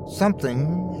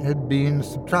 something had been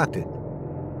subtracted.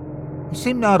 He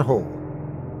seemed not whole,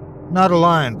 not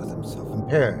aligned with himself,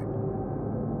 impaired.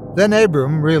 Then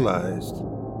Abram realized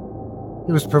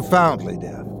he was profoundly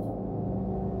deaf.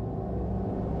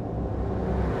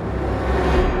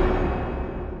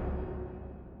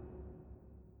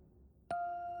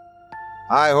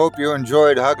 I hope you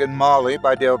enjoyed Huggin' Molly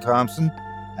by Dale Thompson,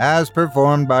 as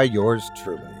performed by yours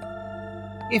truly.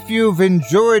 If you've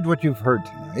enjoyed what you've heard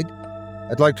tonight,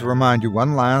 I'd like to remind you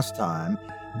one last time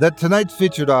that tonight's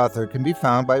featured author can be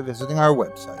found by visiting our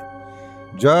website.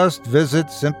 Just visit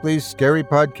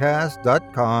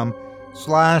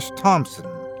simplyscarypodcast.com/Thompson.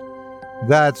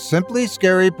 That's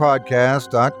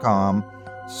simplyscarypodcast.com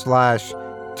 /THOMPSON.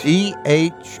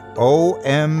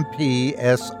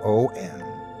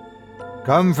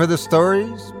 Come for the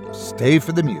stories, stay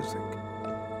for the music.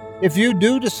 If you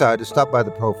do decide to stop by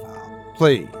the profile,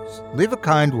 please leave a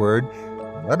kind word.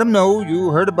 Let them know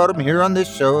you heard about them here on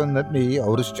this show and that me,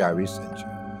 Otis Gyrie, sent you.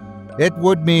 It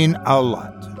would mean a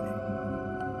lot to me.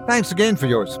 Thanks again for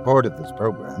your support of this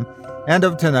program and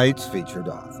of tonight's featured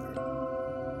author.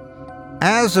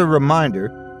 As a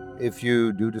reminder, if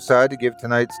you do decide to give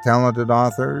tonight's talented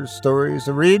author's stories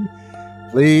a read,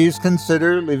 please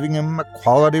consider leaving him a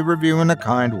quality review and a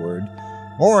kind word,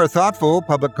 or a thoughtful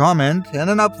public comment and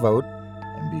an upvote,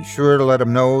 and be sure to let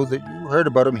him know that you heard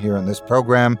about him here on this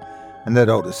program and that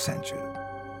Otis sent you.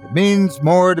 It means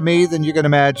more to me than you can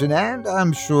imagine, and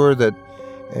I'm sure that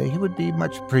he would be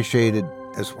much appreciated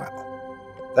as well.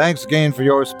 Thanks again for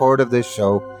your support of this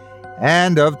show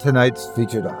and of tonight's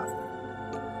featured author.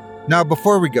 Now,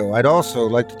 before we go, I'd also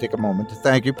like to take a moment to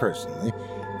thank you personally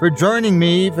for joining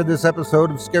me for this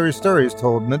episode of Scary Stories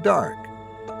Told in the Dark.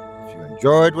 If you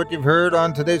enjoyed what you've heard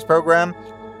on today's program,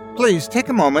 please take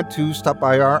a moment to stop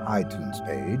by our iTunes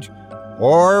page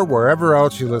or wherever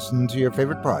else you listen to your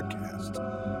favorite podcast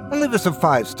and leave us a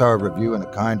 5-star review and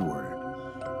a kind word.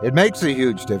 It makes a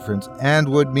huge difference and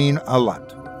would mean a lot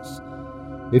to us.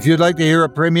 If you'd like to hear a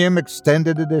premium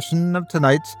extended edition of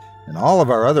tonight's and all of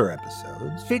our other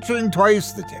episodes featuring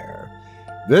twice the terror,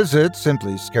 visit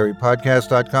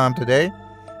simplyscarypodcast.com today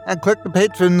and click the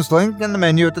Patrons link in the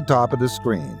menu at the top of the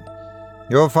screen.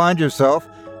 You'll find yourself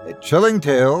at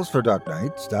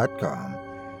chillingtalesfordarknights.com,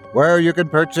 where you can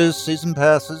purchase season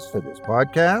passes for this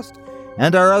podcast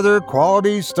and our other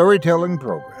quality storytelling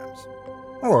programs,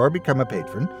 or become a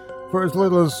patron for as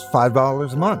little as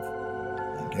 $5 a month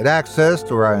and get access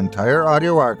to our entire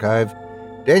audio archive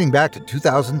dating back to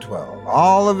 2012,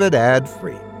 all of it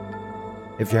ad-free.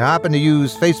 If you happen to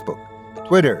use Facebook,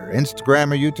 Twitter,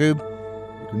 Instagram, or YouTube,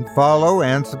 you can follow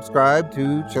and subscribe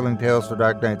to Chilling Tales for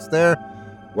Dark Nights there,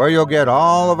 where you'll get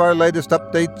all of our latest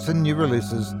updates and new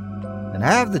releases and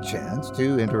have the chance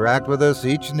to interact with us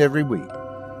each and every week.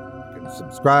 You can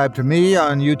subscribe to me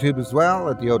on YouTube as well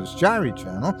at the Otis Gyrie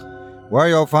channel, where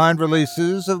you'll find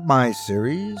releases of my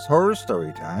series, Horror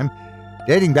Storytime,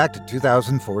 dating back to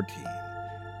 2014.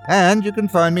 And you can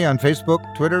find me on Facebook,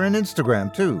 Twitter, and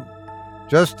Instagram, too.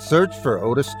 Just search for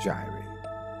Otis Gyrie.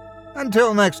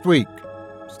 Until next week,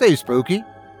 stay spooky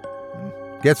and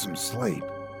get some sleep,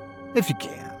 if you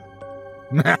can.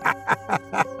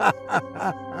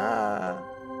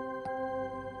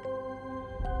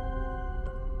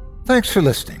 Thanks for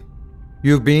listening.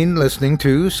 You've been listening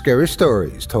to Scary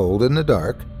Stories Told in the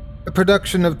Dark, a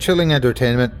production of Chilling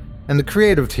Entertainment and the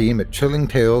creative team at Chilling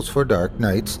Tales for Dark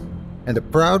Nights, and a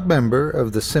proud member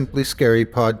of the Simply Scary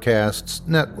Podcasts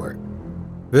network.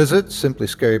 Visit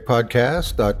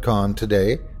simplyscarypodcast.com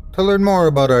today to learn more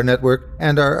about our network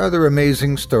and our other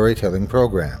amazing storytelling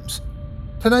programs.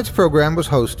 Tonight's program was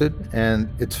hosted, and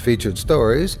its featured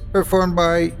stories performed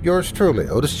by yours truly,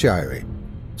 Otis Gyrie.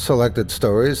 Selected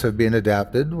stories have been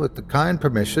adapted with the kind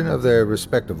permission of their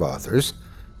respective authors.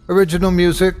 Original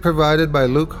music provided by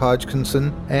Luke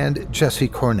Hodgkinson and Jesse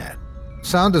Cornett.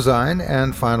 Sound design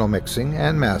and final mixing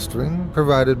and mastering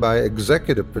provided by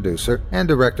executive producer and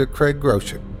director Craig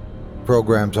Groshek.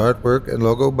 Program's artwork and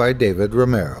logo by David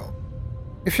Romero.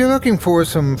 If you're looking for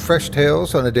some fresh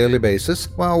tales on a daily basis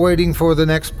while waiting for the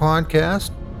next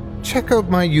podcast, check out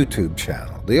my YouTube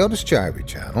channel, the Otis Gyrie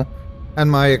channel,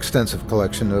 and my extensive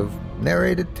collection of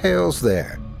narrated tales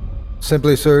there.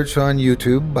 Simply search on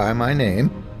YouTube by my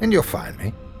name and you'll find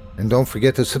me. And don't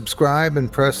forget to subscribe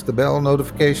and press the bell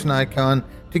notification icon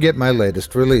to get my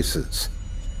latest releases.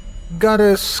 Got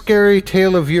a scary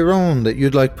tale of your own that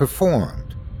you'd like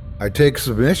performed? I take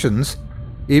submissions.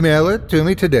 Email it to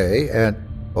me today at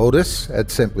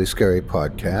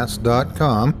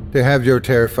otis@simplyscarypodcast.com to have your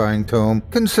terrifying tome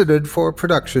considered for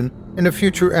production in a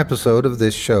future episode of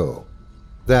this show.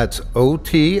 That's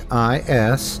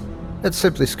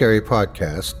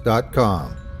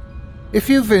OTIS@simplyscarypodcast.com. If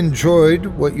you've enjoyed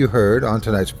what you heard on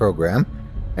tonight's program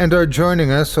and are joining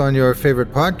us on your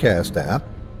favorite podcast app,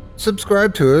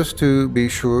 subscribe to us to be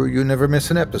sure you never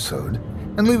miss an episode,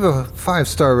 and leave a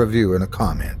 5-star review and a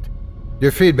comment.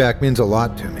 Your feedback means a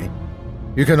lot to me.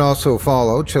 You can also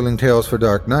follow Chilling Tales for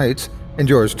Dark Nights and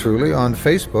yours truly on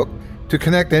Facebook to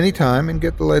connect anytime and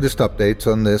get the latest updates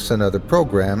on this and other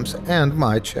programs and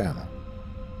my channel.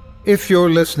 If you're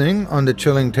listening on the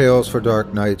Chilling Tales for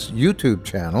Dark Nights YouTube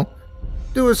channel,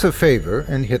 do us a favor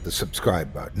and hit the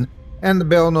subscribe button and the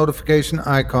bell notification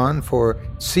icon for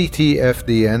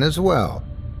CTFDN as well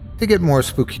to get more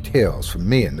spooky tales from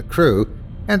me and the crew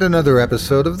and another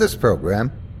episode of this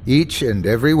program each and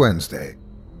every Wednesday.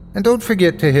 And don't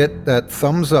forget to hit that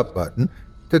thumbs up button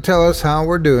to tell us how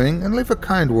we're doing and leave a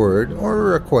kind word or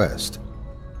a request.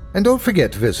 And don't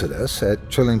forget to visit us at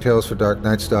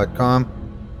chillingtalesfordarknights.com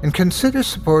and consider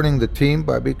supporting the team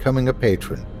by becoming a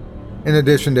patron. In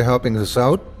addition to helping us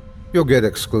out, you'll get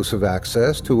exclusive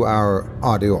access to our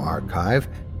audio archive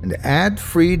and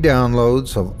ad-free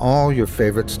downloads of all your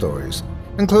favorite stories,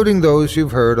 including those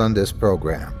you've heard on this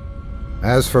program.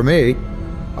 As for me,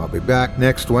 I'll be back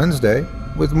next Wednesday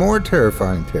with more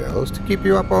terrifying tales to keep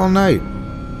you up all night.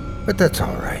 But that's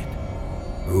all right.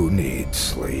 Who needs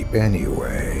sleep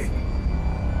anyway?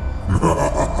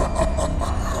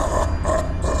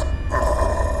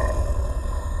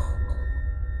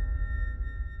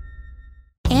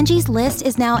 Angie's List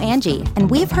is now Angie, and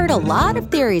we've heard a lot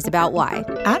of theories about why.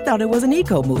 I thought it was an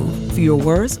eco move. Fewer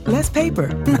words, less paper.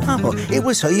 No, it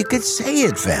was so you could say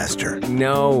it faster.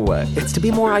 No, it's to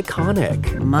be more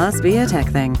iconic. Must be a tech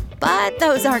thing. But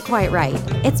those aren't quite right.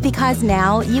 It's because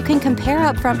now you can compare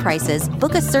upfront prices,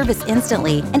 book a service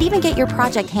instantly, and even get your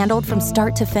project handled from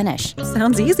start to finish.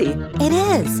 Sounds easy. It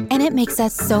is, and it makes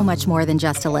us so much more than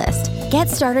just a list. Get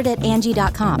started at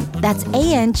Angie.com. That's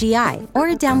ANGI, or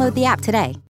download the app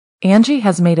today. Angie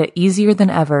has made it easier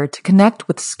than ever to connect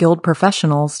with skilled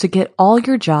professionals to get all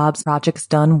your jobs projects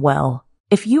done well.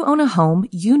 If you own a home,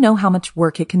 you know how much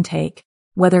work it can take,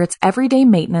 whether it's everyday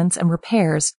maintenance and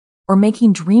repairs or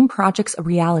making dream projects a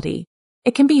reality.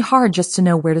 It can be hard just to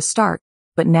know where to start,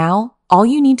 but now all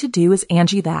you need to do is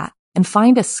Angie that and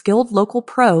find a skilled local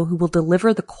pro who will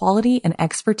deliver the quality and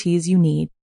expertise you need.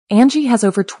 Angie has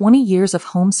over 20 years of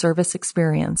home service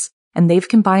experience, and they've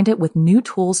combined it with new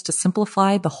tools to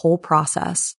simplify the whole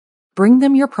process. Bring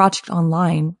them your project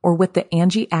online or with the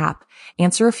Angie app,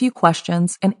 answer a few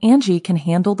questions, and Angie can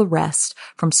handle the rest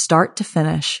from start to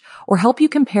finish or help you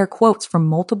compare quotes from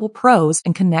multiple pros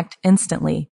and connect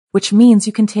instantly, which means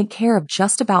you can take care of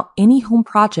just about any home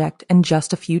project in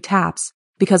just a few taps.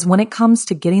 Because when it comes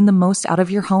to getting the most out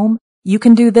of your home, you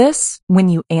can do this when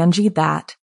you Angie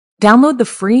that. Download the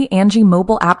free Angie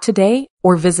mobile app today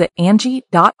or visit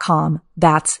Angie.com.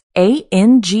 That's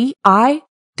ANGI.com.